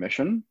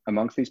remission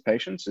amongst these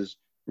patients is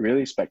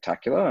really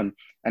spectacular. And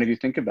if you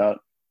think about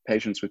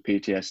patients with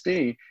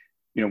PTSD,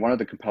 one of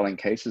the compelling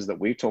cases that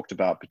we talked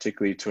about,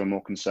 particularly to a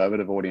more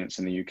conservative audience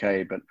in the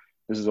UK, but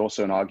this is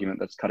also an argument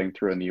that's cutting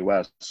through in the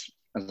US,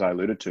 as I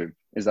alluded to,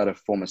 is that of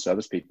former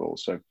service people.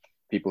 So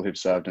people who've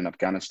served in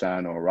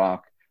Afghanistan or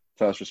Iraq,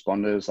 first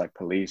responders like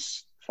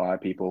police, fire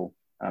people,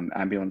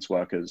 ambulance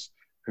workers,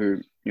 who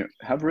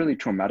have really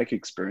traumatic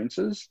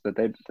experiences that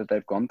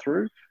they've gone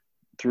through,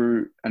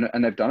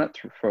 and they've done it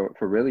for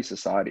really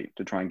society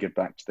to try and give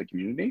back to the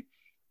community.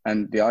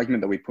 And the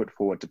argument that we put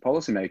forward to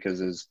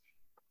policymakers is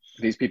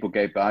these people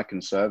gave back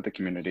and served the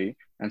community,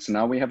 and so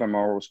now we have a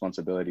moral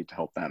responsibility to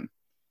help them.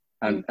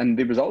 And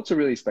the results are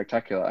really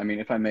spectacular. I mean,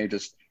 if I may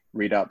just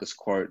read out this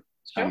quote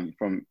from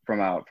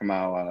our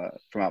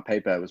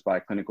paper. It was by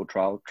a clinical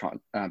trial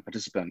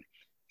participant.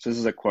 So this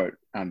is a quote.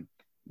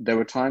 There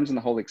were times in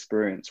the whole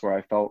experience where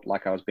I felt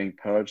like I was being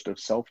purged of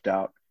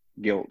self-doubt,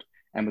 guilt,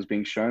 and was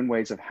being shown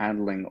ways of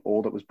handling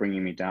all that was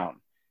bringing me down.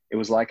 It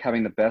was like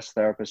having the best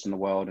therapist in the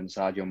world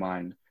inside your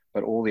mind,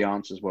 but all the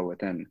answers were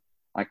within.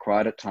 I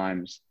cried at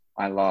times,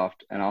 I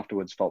laughed, and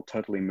afterwards felt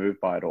totally moved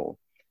by it all.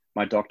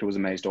 My doctor was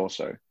amazed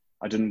also.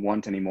 I didn't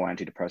want any more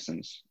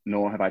antidepressants,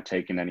 nor have I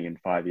taken any in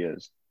 5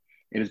 years.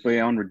 It is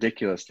beyond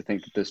ridiculous to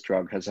think that this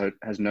drug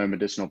has no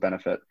medicinal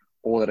benefit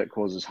or that it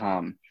causes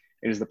harm.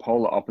 It is the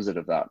polar opposite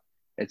of that.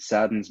 It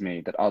saddens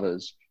me that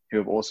others who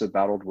have also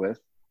battled with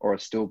or are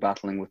still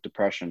battling with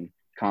depression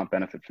can't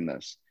benefit from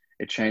this.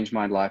 It changed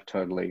my life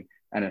totally,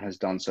 and it has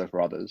done so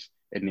for others.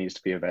 It needs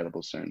to be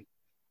available soon.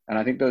 And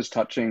I think those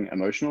touching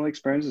emotional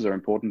experiences are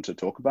important to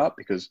talk about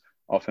because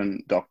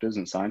often doctors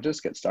and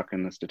scientists get stuck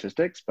in the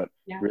statistics, but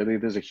really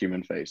there's a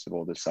human face of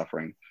all this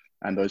suffering.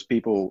 And those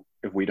people,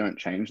 if we don't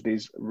change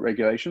these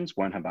regulations,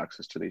 won't have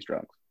access to these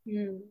drugs.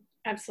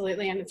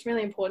 Absolutely. And it's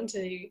really important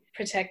to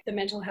protect the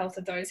mental health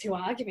of those who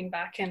are giving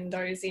back and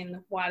those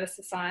in wider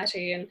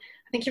society. And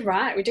I think you're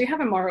right. We do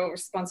have a moral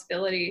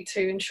responsibility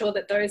to ensure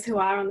that those who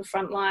are on the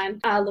front line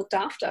are looked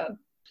after.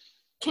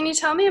 Can you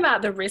tell me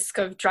about the risk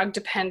of drug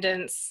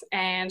dependence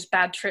and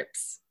bad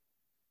trips?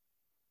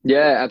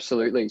 Yeah,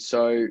 absolutely.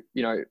 So,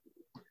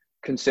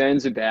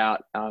 concerns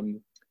about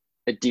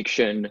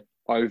addiction,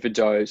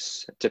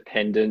 overdose,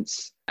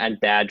 dependence, and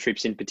bad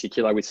trips in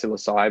particular with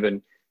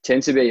psilocybin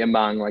tend to be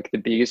among like the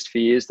biggest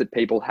fears that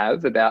people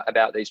have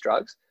about these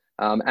drugs.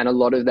 And a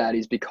lot of that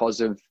is because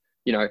of,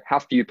 how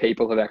few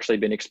people have actually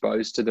been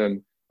exposed to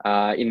them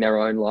in their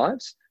own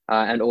lives.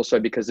 And also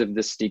because of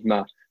the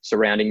stigma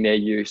surrounding their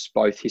use,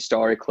 both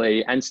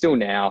historically and still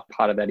now.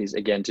 Part of that is,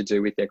 again, to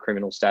do with their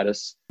criminal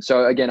status.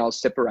 So again, I'll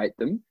separate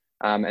them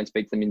and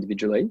speak to them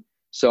individually.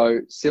 So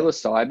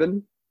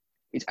psilocybin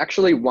is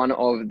actually one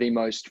of the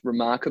most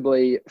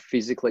remarkably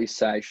physically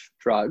safe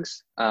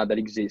drugs that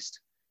exist.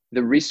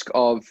 The risk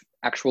of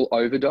actual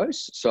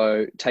overdose,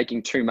 so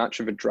taking too much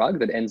of a drug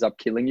that ends up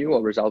killing you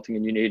or resulting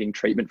in you needing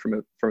treatment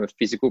from a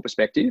physical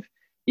perspective,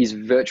 is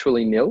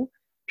virtually nil,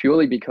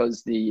 purely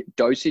because the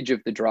dosage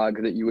of the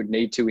drug that you would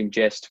need to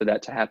ingest for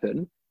that to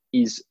happen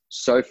is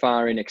so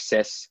far in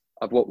excess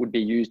of what would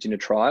be used in a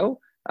trial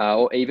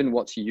or even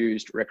what's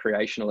used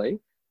recreationally,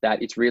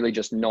 that it's really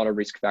just not a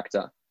risk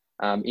factor.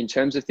 In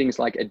terms of things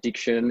like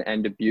addiction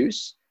and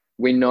abuse,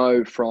 we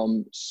know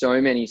from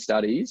so many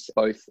studies,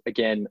 both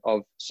again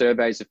of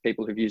surveys of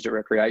people who've used it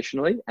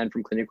recreationally and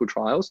from clinical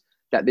trials,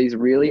 that these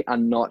really are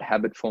not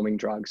habit-forming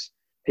drugs.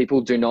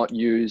 People do not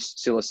use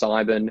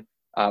psilocybin,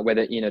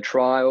 whether in a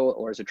trial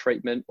or as a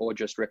treatment or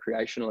just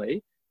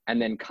recreationally,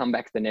 and then come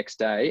back the next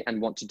day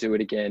and want to do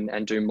it again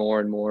and do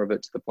more and more of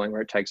it to the point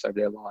where it takes over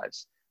their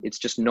lives. It's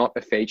just not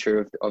a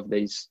feature of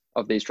these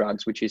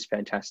drugs, which is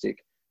fantastic.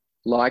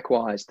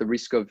 Likewise, the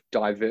risk of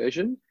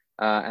diversion,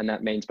 and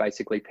that means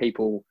basically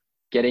people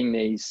getting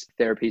these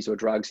therapies or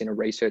drugs in a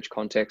research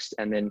context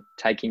and then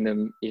taking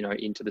them,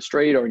 into the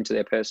street or into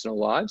their personal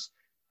lives,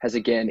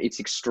 it's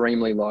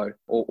extremely low.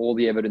 All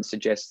the evidence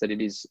suggests that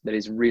it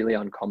is really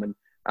uncommon.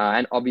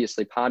 And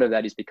obviously part of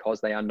that is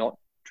because they are not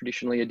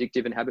traditionally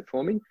addictive and habit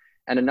forming.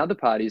 And another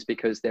part is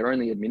because they're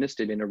only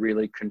administered in a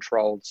really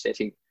controlled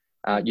setting.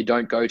 You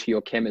don't go to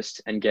your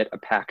chemist and get a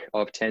pack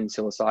of 10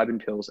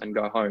 psilocybin pills and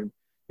go home.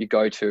 You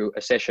go to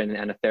a session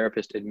and a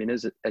therapist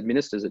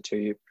administers it to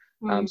you.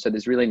 So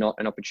there's really not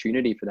an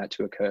opportunity for that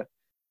to occur.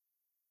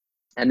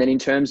 And then in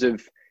terms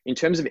of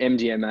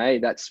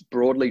MDMA, that's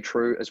broadly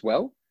true as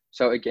well.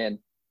 So again,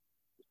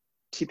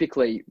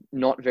 typically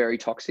not very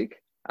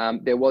toxic.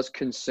 There was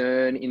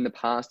concern in the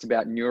past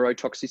about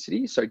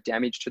neurotoxicity, so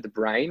damage to the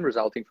brain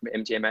resulting from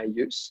MDMA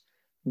use.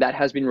 That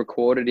has been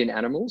recorded in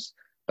animals,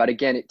 but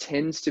again, it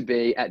tends to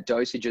be at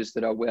dosages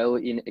that are well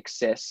in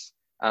excess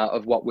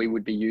of what we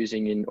would be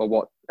using or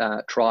what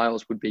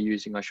trials would be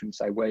using, I shouldn't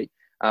say we,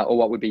 or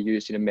what would be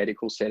used in a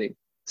medical setting.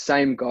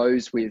 Same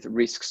goes with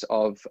risks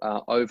of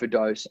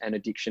overdose and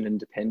addiction and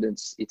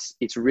dependence.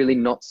 It's really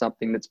not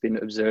something that's been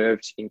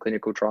observed in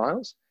clinical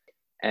trials.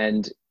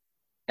 And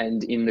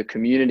in the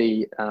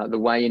community, the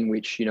way in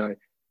which,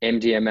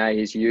 MDMA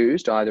is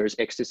used either as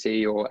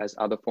ecstasy or as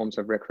other forms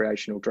of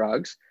recreational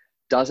drugs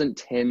doesn't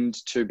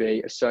tend to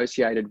be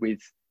associated with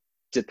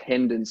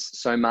dependence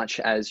so much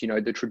as,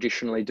 the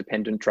traditionally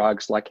dependent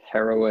drugs like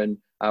heroin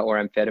or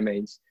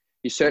amphetamines.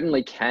 You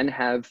certainly can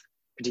have,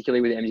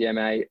 particularly with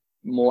MDMA,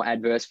 more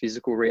adverse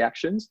physical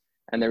reactions.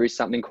 And there is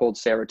something called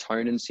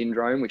serotonin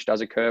syndrome, which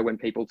does occur when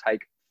people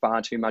take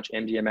far too much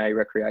MDMA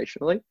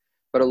recreationally.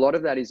 But a lot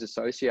of that is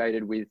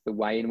associated with the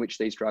way in which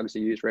these drugs are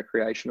used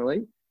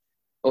recreationally,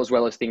 as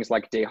well as things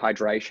like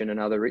dehydration and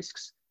other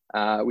risks,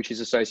 which is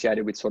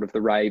associated with sort of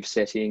the rave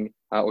setting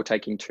or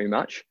taking too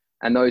much.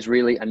 And those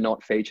really are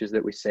not features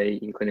that we see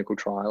in clinical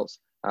trials.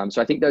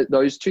 So I think that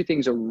those two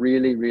things are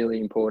really, really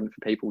important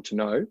for people to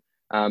know,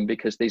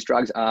 because these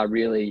drugs are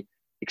really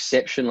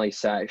exceptionally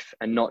safe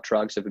and not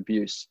drugs of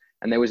abuse.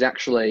 And there was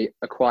actually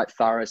a quite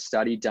thorough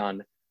study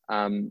done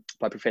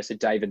by Professor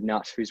David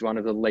Nutt, who's one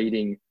of the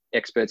leading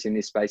experts in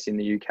this space in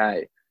the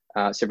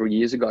UK, several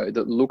years ago,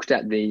 that looked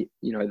at the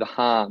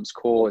harms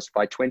caused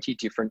by 20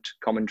 different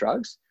common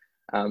drugs.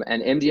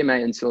 And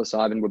MDMA and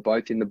psilocybin were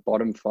both in the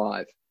bottom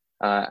 5.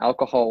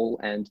 Alcohol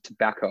and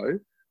tobacco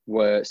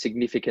were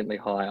significantly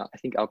higher. I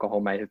think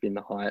alcohol may have been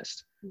the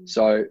highest.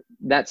 So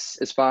that's,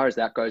 as far as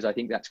that goes, I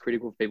think that's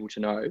critical for people to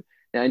know.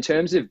 Now, in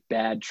terms of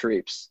bad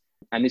trips,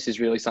 and this is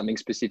really something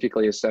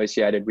specifically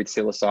associated with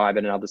psilocybin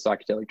and other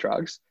psychedelic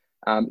drugs,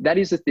 that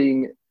is a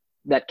thing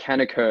that can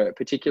occur,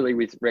 particularly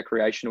with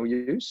recreational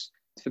use.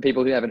 For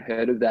people who haven't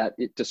heard of that,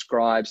 it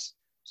describes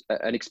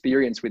an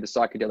experience with a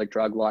psychedelic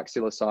drug like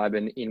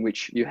psilocybin in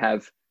which you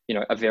have,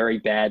 a very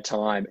bad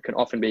time. It can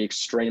often be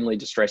extremely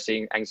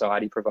distressing,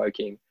 anxiety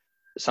provoking,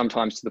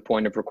 sometimes to the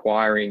point of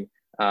requiring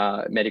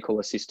medical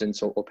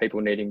assistance or people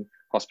needing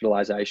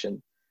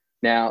hospitalization.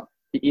 Now,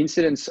 the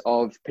incidence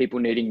of people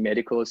needing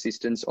medical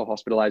assistance or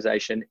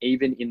hospitalization,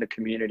 even in the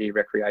community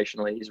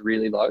recreationally, is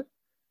really low.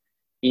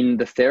 In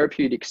the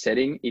therapeutic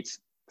setting, it's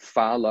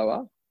far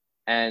lower.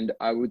 And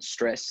I would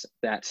stress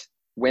that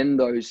when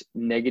those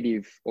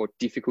negative or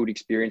difficult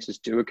experiences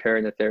do occur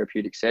in the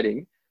therapeutic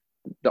setting,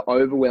 the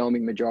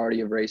overwhelming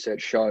majority of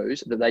research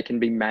shows that they can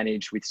be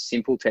managed with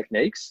simple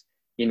techniques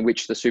in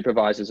which the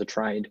supervisors are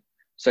trained.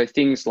 So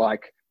things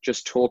like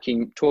just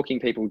talking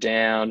people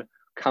down,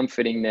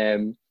 comforting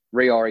them,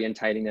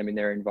 reorientating them in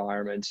their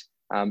environment.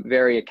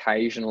 Very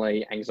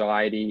occasionally,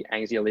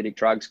 anxiolytic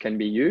drugs can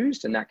be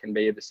used, and that can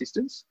be of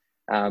assistance.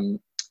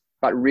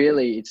 But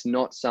really, it's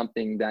not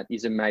something that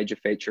is a major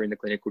feature in the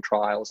clinical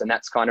trials. And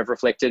that's kind of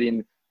reflected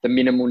in the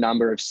minimal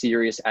number of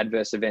serious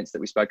adverse events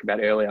that we spoke about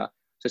earlier.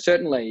 So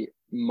certainly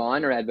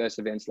minor adverse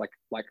events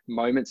like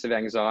moments of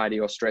anxiety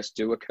or stress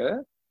do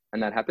occur,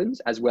 and that happens,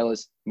 as well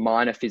as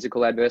minor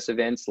physical adverse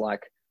events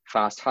like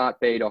fast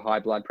heartbeat or high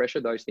blood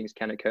pressure. Those things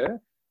can occur,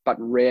 but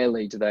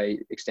rarely do they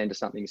extend to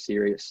something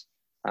serious.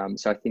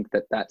 So I think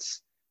that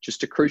that's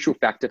just a crucial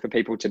factor for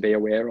people to be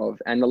aware of.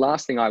 And the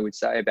last thing I would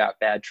say about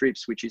bad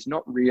trips, which is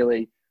not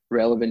really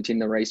relevant in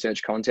the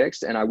research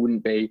context, and I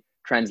wouldn't be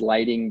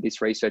translating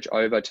this research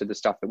over to the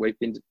stuff that we've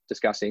been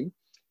discussing,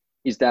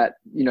 is that,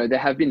 there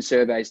have been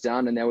surveys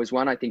done, and there was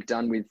one, I think,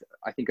 done with,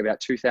 about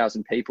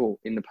 2,000 people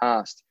in the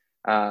past,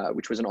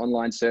 which was an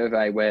online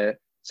survey where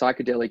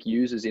psychedelic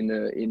users in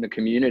the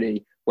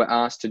community were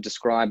asked to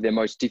describe their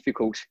most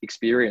difficult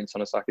experience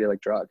on a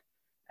psychedelic drug.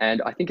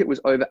 And I think it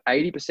was over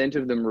 80%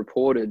 of them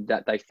reported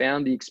that they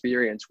found the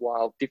experience,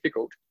 while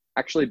difficult,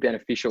 actually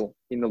beneficial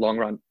in the long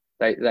run.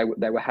 They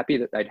were happy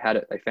that they'd had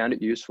it. They found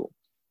it useful.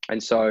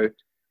 And so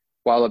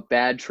while a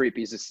bad trip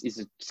is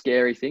a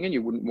scary thing and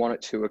you wouldn't want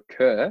it to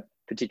occur,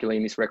 particularly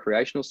in this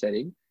recreational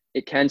setting,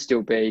 it can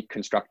still be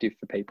constructive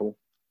for people.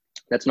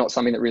 That's not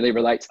something that really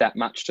relates that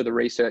much to the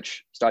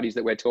research studies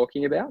that we're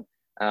talking about,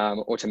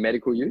 or to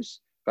medical use,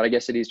 but I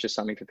guess it is just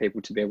something for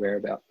people to be aware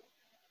about.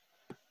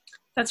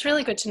 That's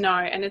really good to know.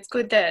 And it's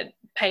good that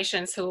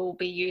patients who will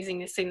be using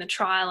this in the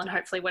trial, and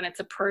hopefully when it's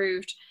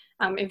approved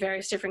in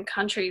various different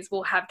countries,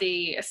 will have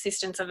the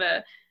assistance of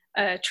a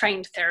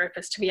trained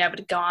therapist to be able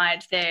to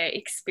guide their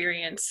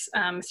experience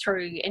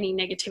through any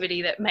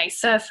negativity that may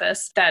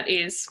surface that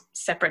is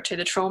separate to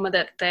the trauma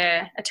that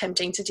they're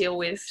attempting to deal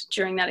with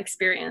during that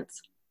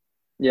experience.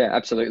 Yeah,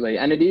 absolutely.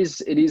 And it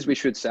is, we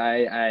should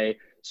say, a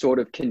sort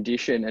of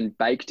condition and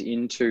baked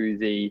into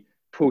the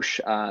push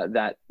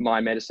that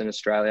My Medicine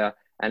Australia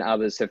and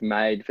others have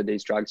made for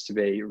these drugs to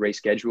be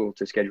rescheduled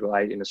to Schedule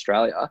 8 in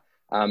Australia.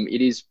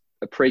 It is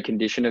a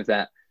precondition of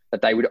that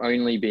they would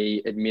only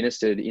be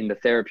administered in the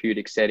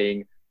therapeutic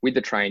setting with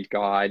the trained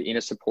guide in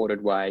a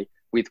supported way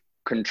with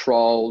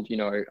controlled,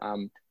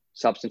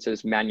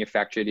 substances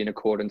manufactured in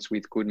accordance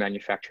with good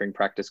manufacturing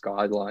practice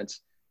guidelines.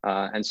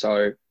 And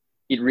so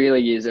it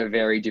really is a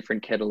very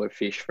different kettle of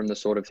fish from the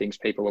sort of things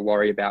people are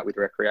worried about with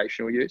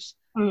recreational use,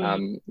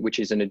 which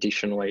is an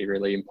additionally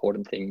really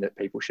important thing that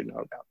people should know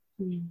about.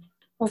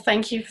 Well,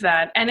 thank you for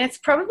that. And it's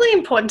probably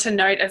important to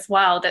note as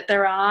well that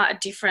there are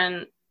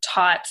different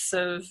types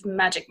of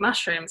magic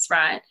mushrooms,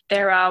 right?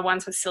 There are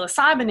ones with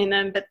psilocybin in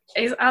them, but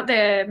aren't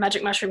there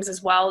magic mushrooms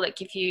as well that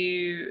give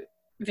you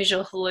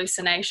visual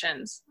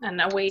hallucinations. And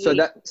are we... So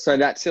that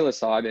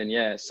psilocybin,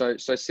 yeah. So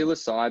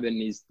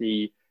psilocybin is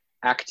the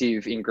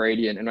active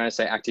ingredient. And when I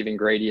say active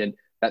ingredient,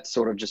 that's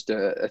sort of just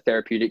a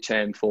therapeutic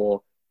term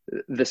for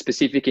the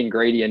specific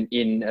ingredient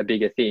in a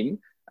bigger thing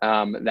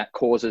that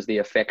causes the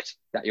effect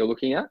that you're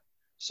looking at.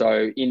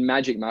 So in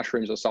magic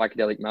mushrooms or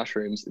psychedelic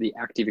mushrooms, the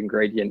active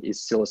ingredient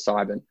is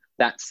psilocybin.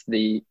 That's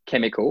the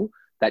chemical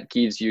that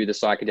gives you the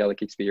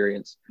psychedelic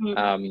experience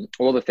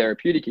or the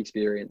therapeutic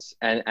experience.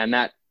 And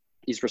that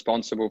is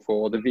responsible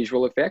for the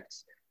visual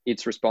effects.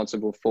 It's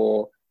responsible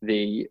for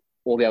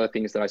all the other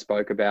things that I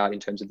spoke about in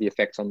terms of the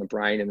effects on the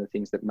brain and the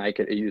things that make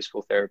it a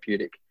useful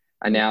therapeutic.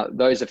 And now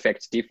those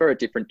effects differ at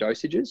different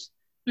dosages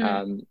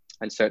and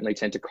certainly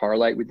tend to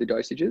correlate with the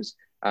dosages.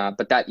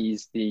 But that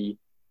is the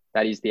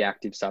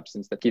active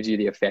substance that gives you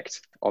the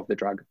effect of the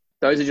drug.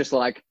 Those are just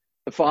like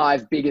the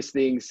 5 biggest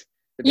things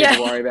that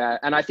people worry about.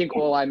 And I think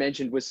all I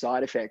mentioned was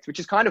side effects, which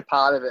is kind of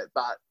part of it,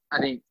 but I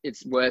think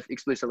it's worth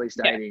explicitly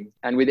stating. Yeah.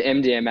 And with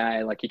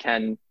MDMA, like, you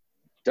can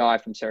die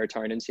from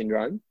serotonin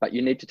syndrome, but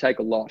you need to take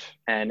a lot.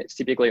 And it's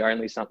typically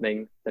only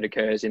something that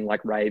occurs in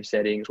like rave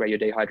settings where you're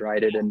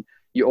dehydrated and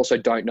you also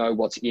don't know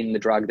what's in the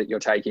drug that you're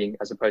taking,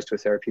 as opposed to a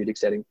therapeutic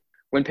setting.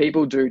 When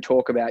people do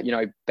talk about,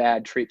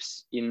 bad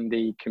trips in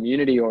the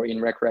community or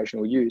in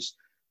recreational use,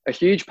 a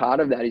huge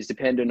part of that is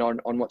dependent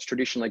on what's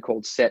traditionally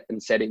called set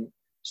and setting.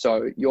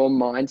 So your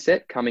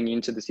mindset coming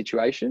into the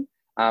situation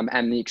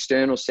and the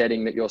external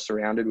setting that you're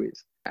surrounded with.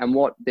 And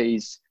what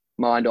these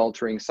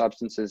mind-altering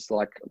substances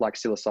like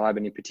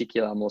psilocybin in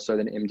particular, more so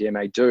than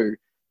MDMA, do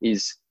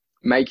is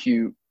make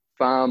you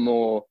far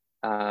more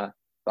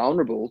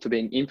vulnerable to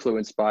being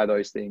influenced by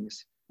those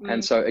things.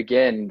 And so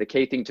again, the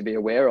key thing to be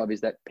aware of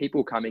is that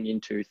people coming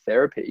into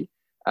therapy,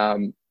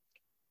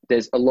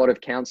 there's a lot of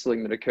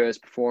counselling that occurs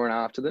before and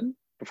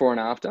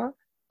after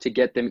to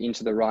get them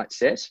into the right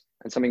set.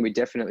 And something we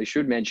definitely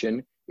should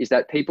mention is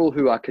that people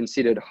who are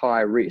considered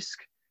high risk,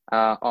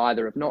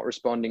 either of not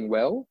responding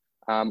well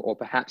or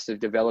perhaps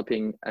of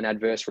developing an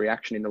adverse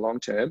reaction in the long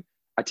term,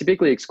 are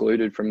typically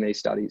excluded from these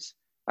studies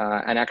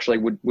and actually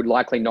would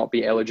likely not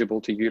be eligible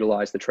to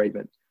utilise the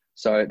treatment.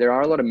 So there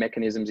are a lot of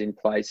mechanisms in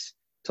place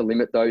to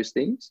limit those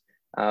things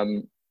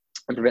and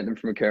prevent them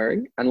from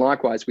occurring. And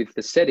likewise with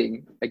the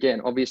setting,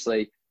 again,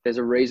 obviously there's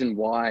a reason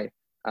why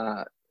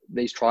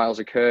these trials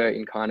occur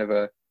in kind of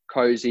a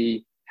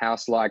cozy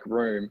house-like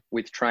room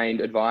with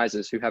trained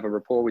advisors who have a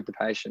rapport with the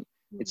patient.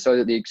 It's so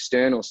that the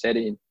external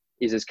setting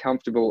is as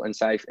comfortable and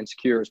safe and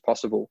secure as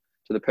possible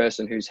to the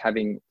person who's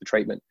having the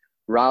treatment,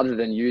 rather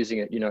than using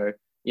it,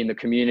 in the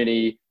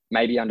community,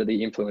 maybe under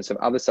the influence of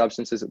other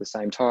substances at the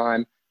same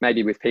time,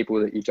 maybe with people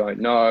that you don't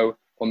know,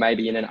 or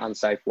maybe in an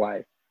unsafe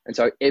way. And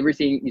so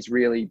everything is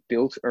really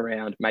built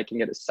around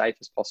making it as safe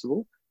as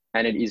possible.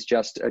 And it is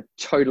just a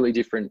totally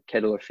different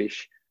kettle of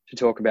fish to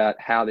talk about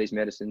how these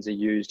medicines are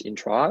used in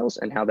trials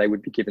and how they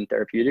would be given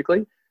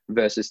therapeutically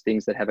versus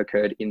things that have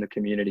occurred in the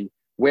community,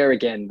 where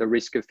again, the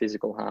risk of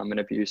physical harm and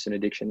abuse and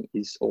addiction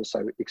is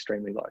also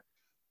extremely low.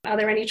 Are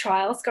there any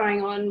trials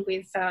going on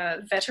with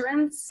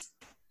veterans?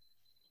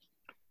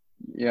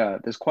 Yeah,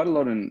 there's quite a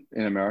lot in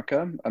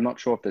America. I'm not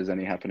sure if there's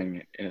any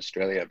happening in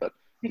Australia, but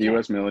the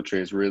US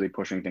military is really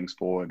pushing things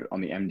forward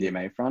on the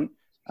MDMA front.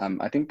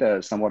 I think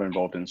they're somewhat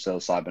involved in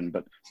psilocybin,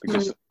 but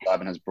because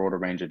psilocybin has broader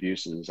range of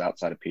uses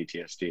outside of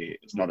PTSD,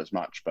 it's not as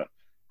much. But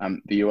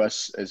the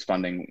US is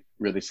funding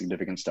really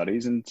significant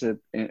studies into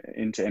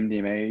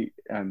MDMA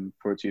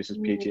for its use as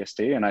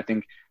PTSD. And I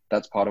think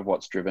that's part of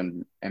what's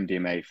driven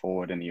MDMA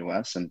forward in the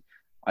US. And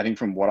I think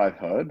from what I've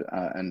heard,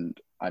 and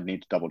I'd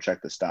need to double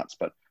check the stats,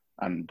 but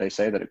they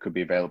say that it could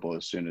be available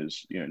as soon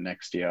as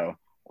next year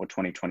or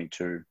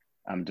 2022.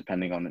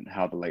 Depending on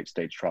how the late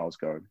stage trials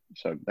go.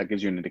 So that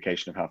gives you an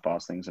indication of how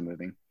fast things are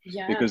moving.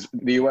 Yeah. Because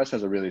the US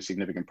has a really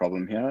significant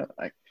problem here.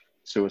 Like,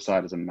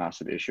 suicide is a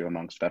massive issue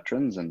amongst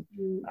veterans. And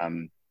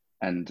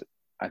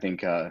I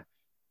think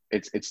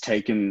it's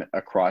taken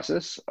a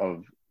crisis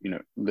of,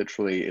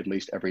 literally at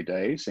least every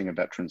day seeing a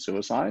veteran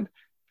suicide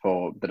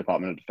for the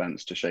Department of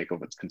Defense to shake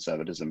off its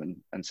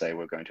conservatism and say,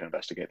 we're going to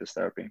investigate this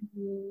therapy.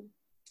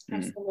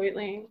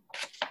 Absolutely.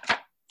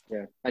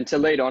 Yeah. And to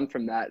lead on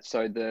from that,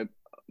 so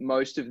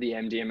most of the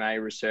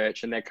MDMA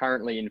research, and they're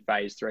currently in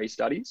phase 3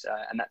 studies,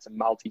 and that's a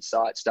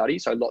multi-site study,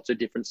 so lots of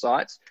different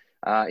sites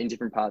in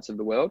different parts of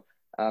the world.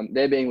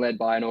 They're being led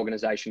by an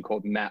organization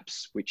called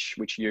MAPS,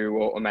 which you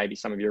or maybe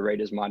some of your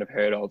readers might have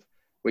heard of,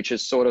 which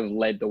has sort of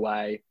led the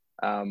way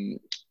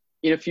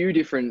in a few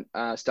different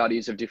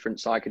studies of different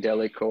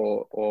psychedelic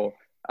or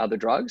other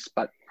drugs,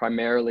 but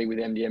primarily with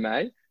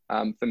MDMA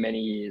for many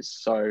years.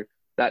 So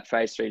that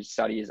phase 3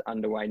 study is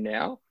underway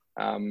now.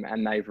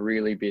 And they've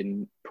really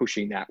been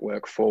pushing that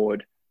work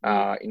forward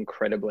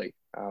incredibly,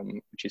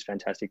 which is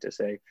fantastic to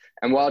see.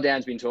 And while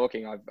Dan's been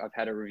talking, I've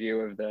had a review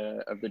of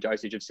the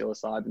dosage of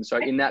psilocybin. So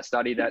in that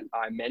study that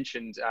I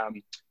mentioned,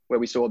 where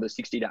we saw the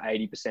 60 to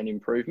 80%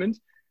 improvement,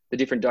 the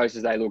different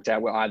doses they looked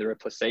at were either a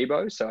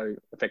placebo, so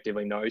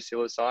effectively no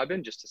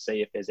psilocybin, just to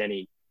see if there's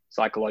any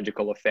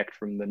psychological effect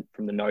from the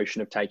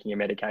notion of taking a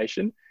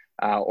medication,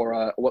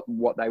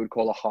 what they would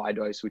call a high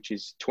dose, which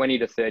is 20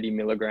 to 30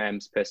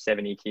 milligrams per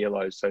 70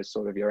 kilos. So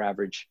sort of your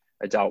average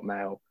adult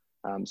male.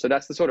 So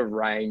that's the sort of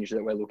range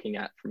that we're looking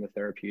at from a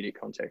therapeutic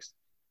context.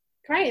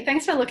 Great.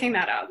 Thanks for looking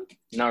that up.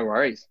 No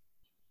worries.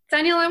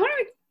 Daniel,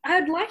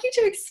 I'd like you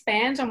to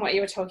expand on what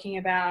you were talking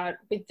about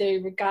with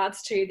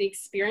regards to the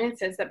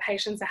experiences that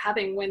patients are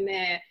having when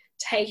they're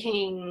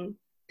taking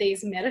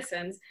these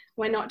medicines.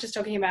 We're not just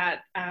talking about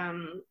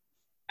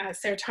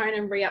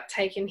serotonin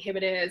reuptake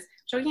inhibitors,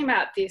 we're talking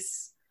about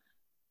this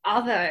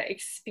other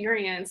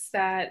experience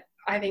that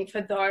I think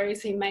for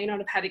those who may not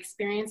have had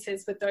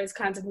experiences with those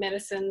kinds of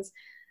medicines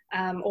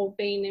or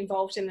been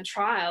involved in the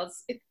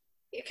trials,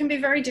 it can be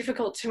very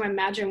difficult to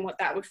imagine what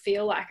that would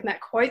feel like. And that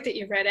quote that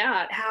you read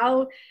out,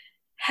 how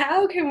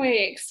can we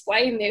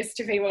explain this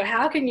to people?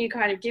 How can you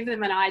kind of give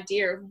them an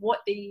idea of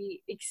what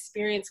the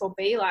experience will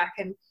be like,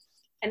 and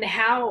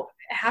how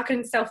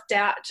can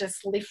self-doubt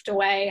just lift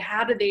away?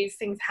 How do these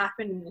things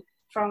happen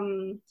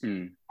from,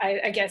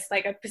 I guess,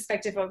 like a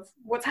perspective of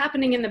what's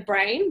happening in the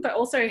brain, but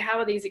also how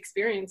are these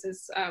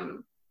experiences,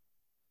 how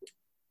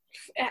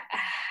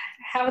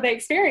are they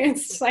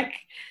experienced? Like,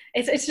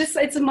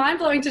 it's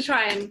mind-blowing to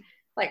try and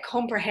like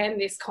comprehend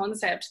this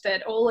concept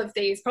that all of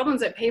these problems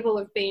that people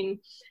have been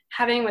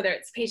having, whether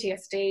it's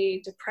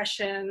PTSD,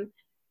 depression,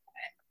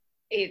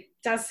 it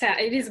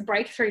is a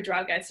breakthrough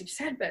drug, as you've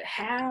said, but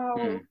how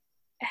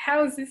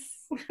is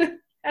this,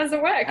 how does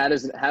it work? How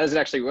does it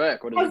actually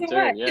work? What does it do?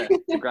 Yeah,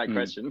 it's a great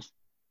question.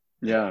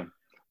 Yeah.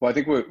 Well, I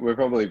think we're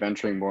probably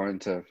venturing more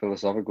into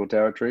philosophical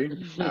territory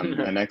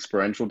and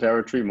experiential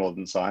territory more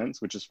than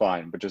science, which is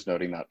fine, but just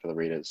noting that for the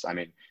readers. I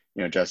mean,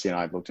 Jesse and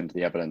I have looked into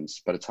the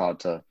evidence, but it's hard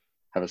to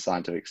have a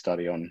scientific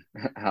study on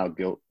how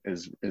guilt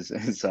is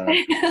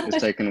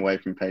taken away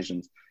from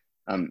patients.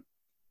 I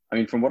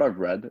mean, from what I've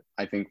read,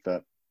 I think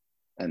that,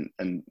 and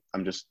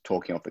I'm just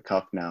talking off the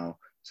cuff now,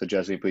 so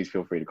Jesse, please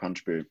feel free to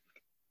contribute.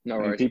 No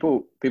worries.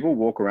 People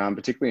walk around,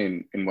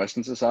 particularly in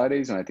Western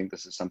societies, and I think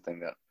this is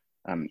something that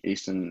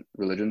Eastern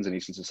religions and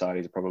Eastern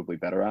societies are probably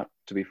better at,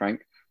 to be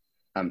frank.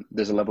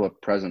 There's a level of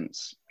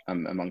presence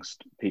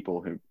amongst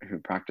people who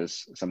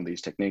practice some of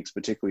these techniques,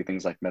 particularly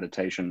things like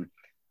meditation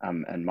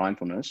and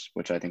mindfulness,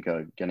 which I think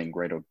are getting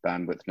greater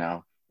bandwidth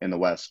now in the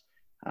West.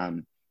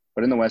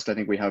 But in the West, I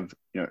think we have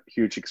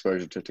huge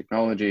exposure to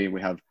technology.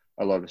 We have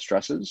a lot of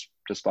stresses,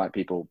 despite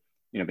people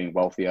being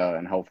wealthier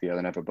and healthier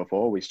than ever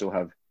before. We still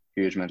have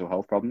huge mental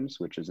health problems,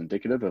 which is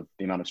indicative of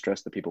the amount of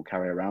stress that people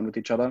carry around with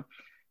each other.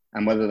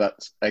 And whether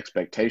that's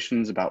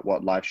expectations about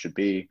what life should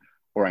be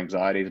or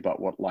anxieties about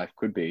what life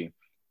could be,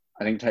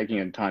 I think taking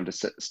a time to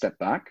step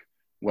back,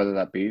 whether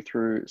that be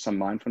through some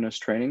mindfulness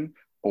training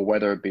or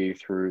whether it be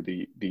through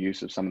the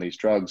use of some of these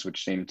drugs,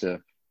 which seem to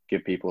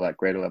give people that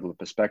greater level of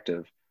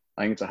perspective,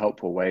 I think it's a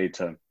helpful way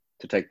to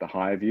take the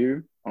higher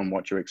view on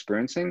what you're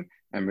experiencing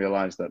and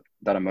realize that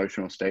that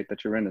emotional state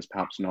that you're in is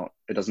perhaps not,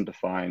 it doesn't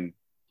define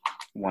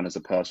one as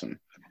a person.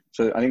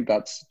 So I think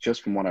that's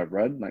just from what I've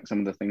read, like some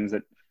of the things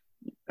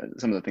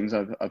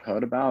I've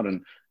heard about,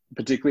 and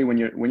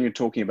particularly when you're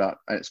talking about,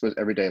 I suppose,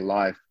 everyday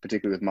life,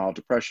 particularly with mild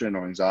depression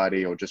or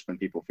anxiety, or just when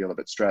people feel a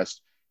bit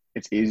stressed,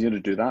 it's easier to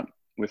do that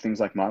with things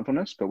like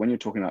mindfulness. But when you're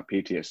talking about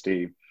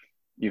PTSD,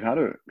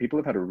 people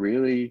have had a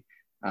really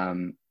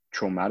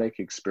traumatic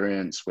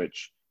experience,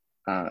 which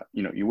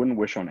you wouldn't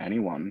wish on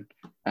anyone,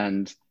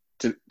 and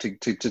to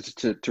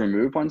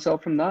remove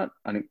oneself from that,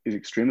 I think, is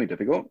extremely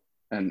difficult.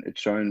 And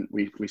it's shown,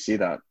 we see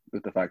that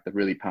with the fact that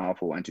really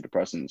powerful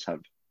antidepressants have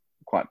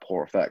quite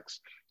poor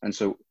effects. And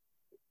so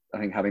I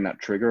think having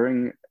that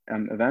triggering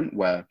event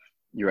where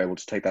you're able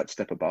to take that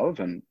step above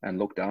and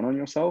look down on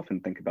yourself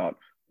and think about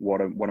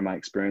what am I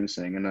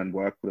experiencing, and then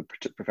work with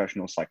a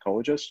professional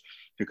psychologist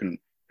who can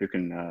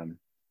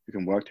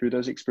work through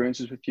those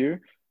experiences with you.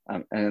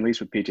 And at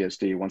least with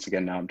PTSD, once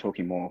again, now I'm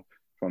talking more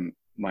from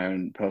my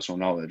own personal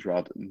knowledge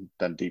rather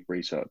than deep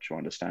research or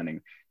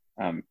understanding.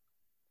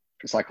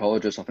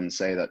 Psychologists often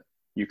say that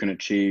you can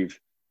achieve,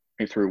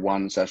 through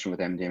one session with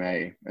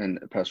MDMA and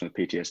a person with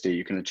PTSD,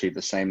 you can achieve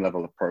the same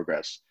level of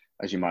progress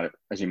as you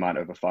might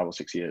over 5 or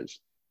 6 years,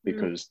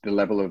 because the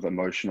level of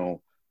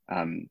emotional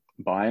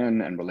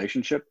buy-in and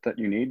relationship that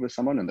you need with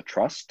someone, and the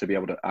trust to be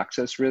able to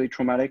access really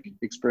traumatic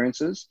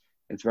experiences,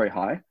 it's very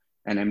high.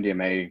 And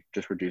MDMA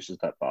just reduces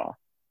that bar.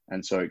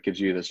 And so it gives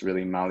you this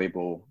really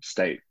malleable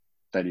state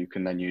that you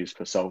can then use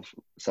for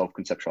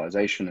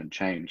self-conceptualization and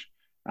change,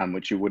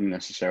 which you wouldn't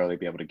necessarily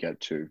be able to get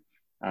to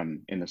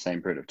in the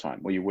same period of time.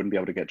 Well, you wouldn't be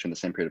able to get to in the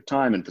same period of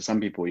time. And for some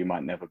people, you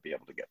might never be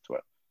able to get to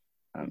it.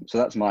 So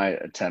that's my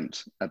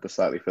attempt at the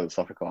slightly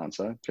philosophical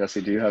answer.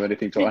 Jesse, do you have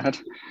anything to add?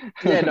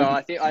 Yeah, no,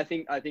 I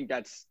think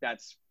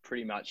that's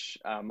pretty much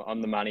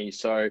on the money.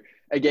 So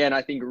again,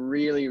 I think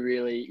really,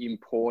 really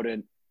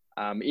important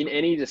in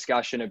any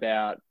discussion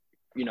about,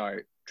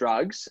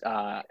 drugs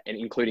and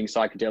including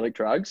psychedelic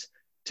drugs,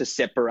 to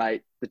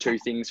separate the two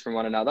things from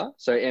one another.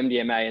 So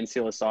MDMA and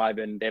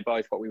psilocybin, they're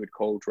both what we would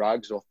call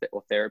drugs or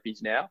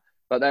therapies now,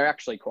 but they're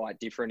actually quite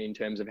different in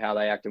terms of how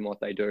they act and what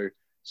they do.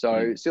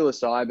 So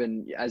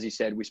psilocybin, as you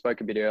said, we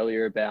spoke a bit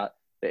earlier about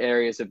the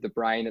areas of the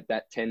brain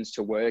that tends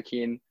to work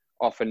in.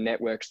 often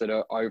networks that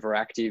are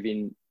overactive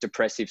in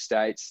depressive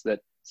states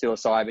that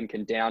psilocybin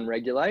can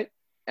downregulate.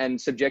 And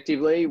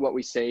subjectively, what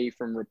we see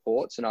from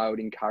reports, and I would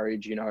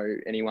encourage,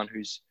 anyone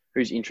who's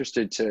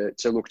interested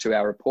to look to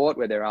our report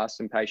where there are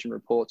some patient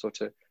reports, or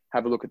to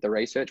have a look at the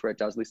research where it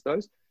does list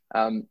those.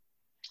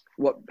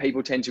 What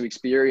people tend to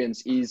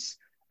experience is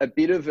a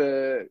bit of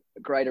a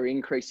greater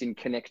increase in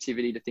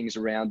connectivity to things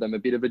around them, a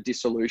bit of a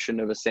dissolution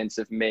of a sense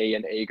of me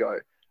and ego.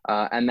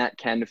 And that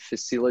can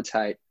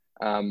facilitate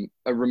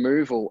a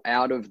removal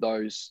out of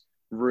those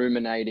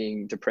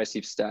ruminating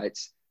depressive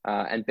states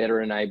and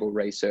better enable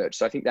research.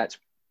 So I think that's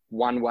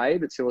one way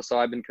that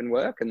psilocybin can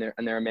work, and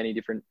there are many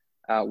different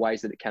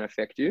ways that it can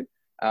affect you.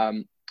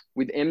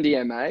 With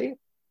MDMA,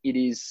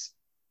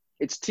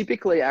 it's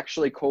typically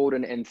actually called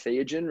an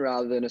entheogen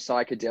rather than a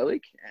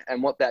psychedelic.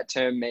 And what that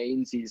term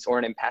means is, or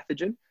an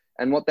empathogen.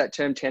 And what that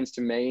term tends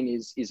to mean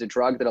is a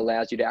drug that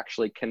allows you to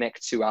actually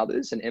connect to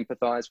others and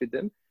empathize with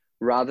them,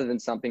 rather than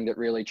something that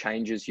really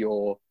changes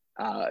your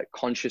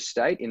conscious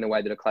state in the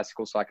way that a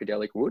classical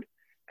psychedelic would.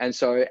 And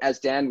so, as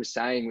Dan was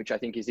saying, which I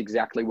think is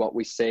exactly what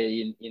we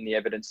see in the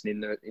evidence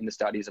and in the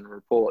studies and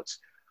reports,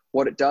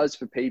 what it does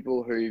for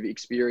people who've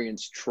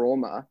experienced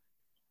trauma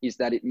is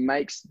that it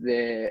makes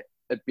their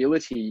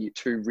ability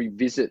to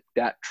revisit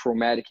that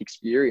traumatic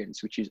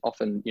experience, which is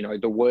often,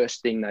 the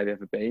worst thing they've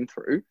ever been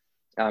through,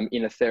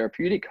 in a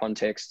therapeutic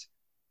context,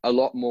 a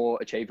lot more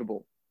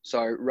achievable.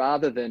 So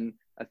rather than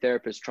a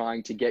therapist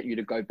trying to get you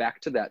to go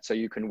back to that so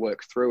you can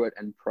work through it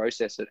and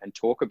process it and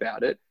talk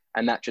about it,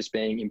 and that just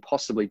being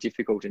impossibly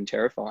difficult and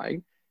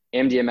terrifying,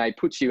 MDMA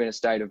puts you in a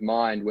state of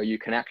mind where you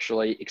can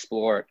actually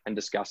explore it and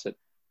discuss it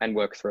and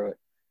work through it.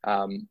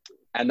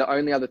 And the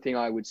only other thing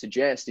I would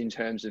suggest in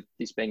terms of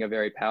this being a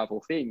very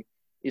powerful thing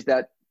is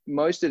that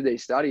most of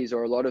these studies,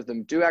 or a lot of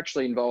them, do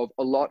actually involve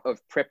a lot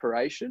of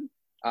preparation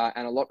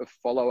and a lot of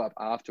follow-up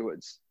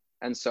afterwards.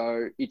 And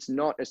so it's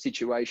not a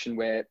situation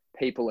where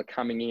people are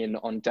coming in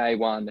on day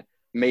one,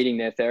 meeting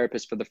their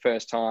therapist for the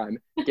first time,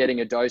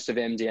 getting a dose of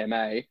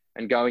MDMA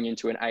and going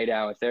into an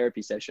 8-hour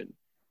therapy session.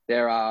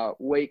 There are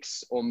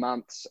weeks or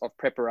months of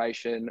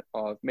preparation,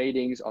 of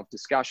meetings, of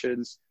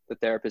discussions. The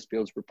therapist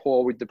builds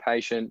rapport with the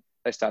patient.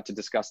 They start to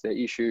discuss their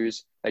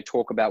issues. They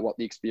talk about what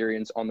the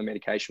experience on the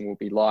medication will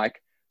be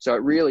like. So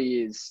it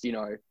really is,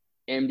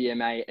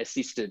 MDMA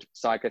assisted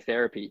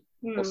psychotherapy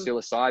or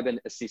psilocybin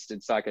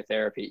assisted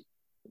psychotherapy.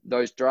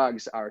 Those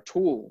drugs are a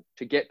tool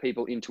to get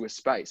people into a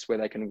space where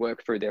they can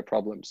work through their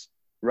problems,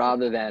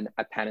 rather than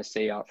a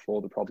panacea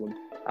for the problem.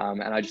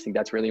 And I just think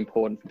that's really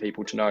important for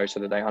people to know, so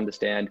that they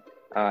understand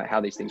how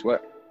these things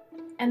work.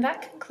 And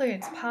that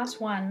concludes part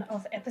 1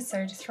 of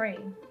episode 3.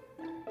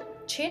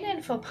 Tune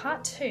in for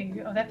part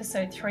 2 of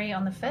episode 3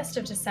 on the 1st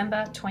of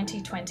December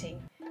 2020.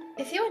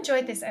 If you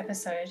enjoyed this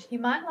episode, you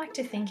might like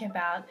to think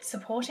about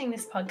supporting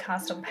this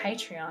podcast on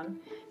Patreon.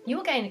 You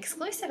will gain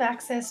exclusive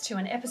access to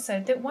an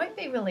episode that won't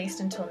be released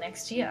until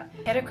next year.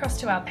 Head across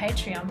to our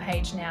Patreon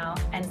page now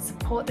and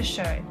support the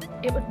show.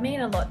 It would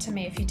mean a lot to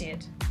me if you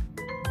did.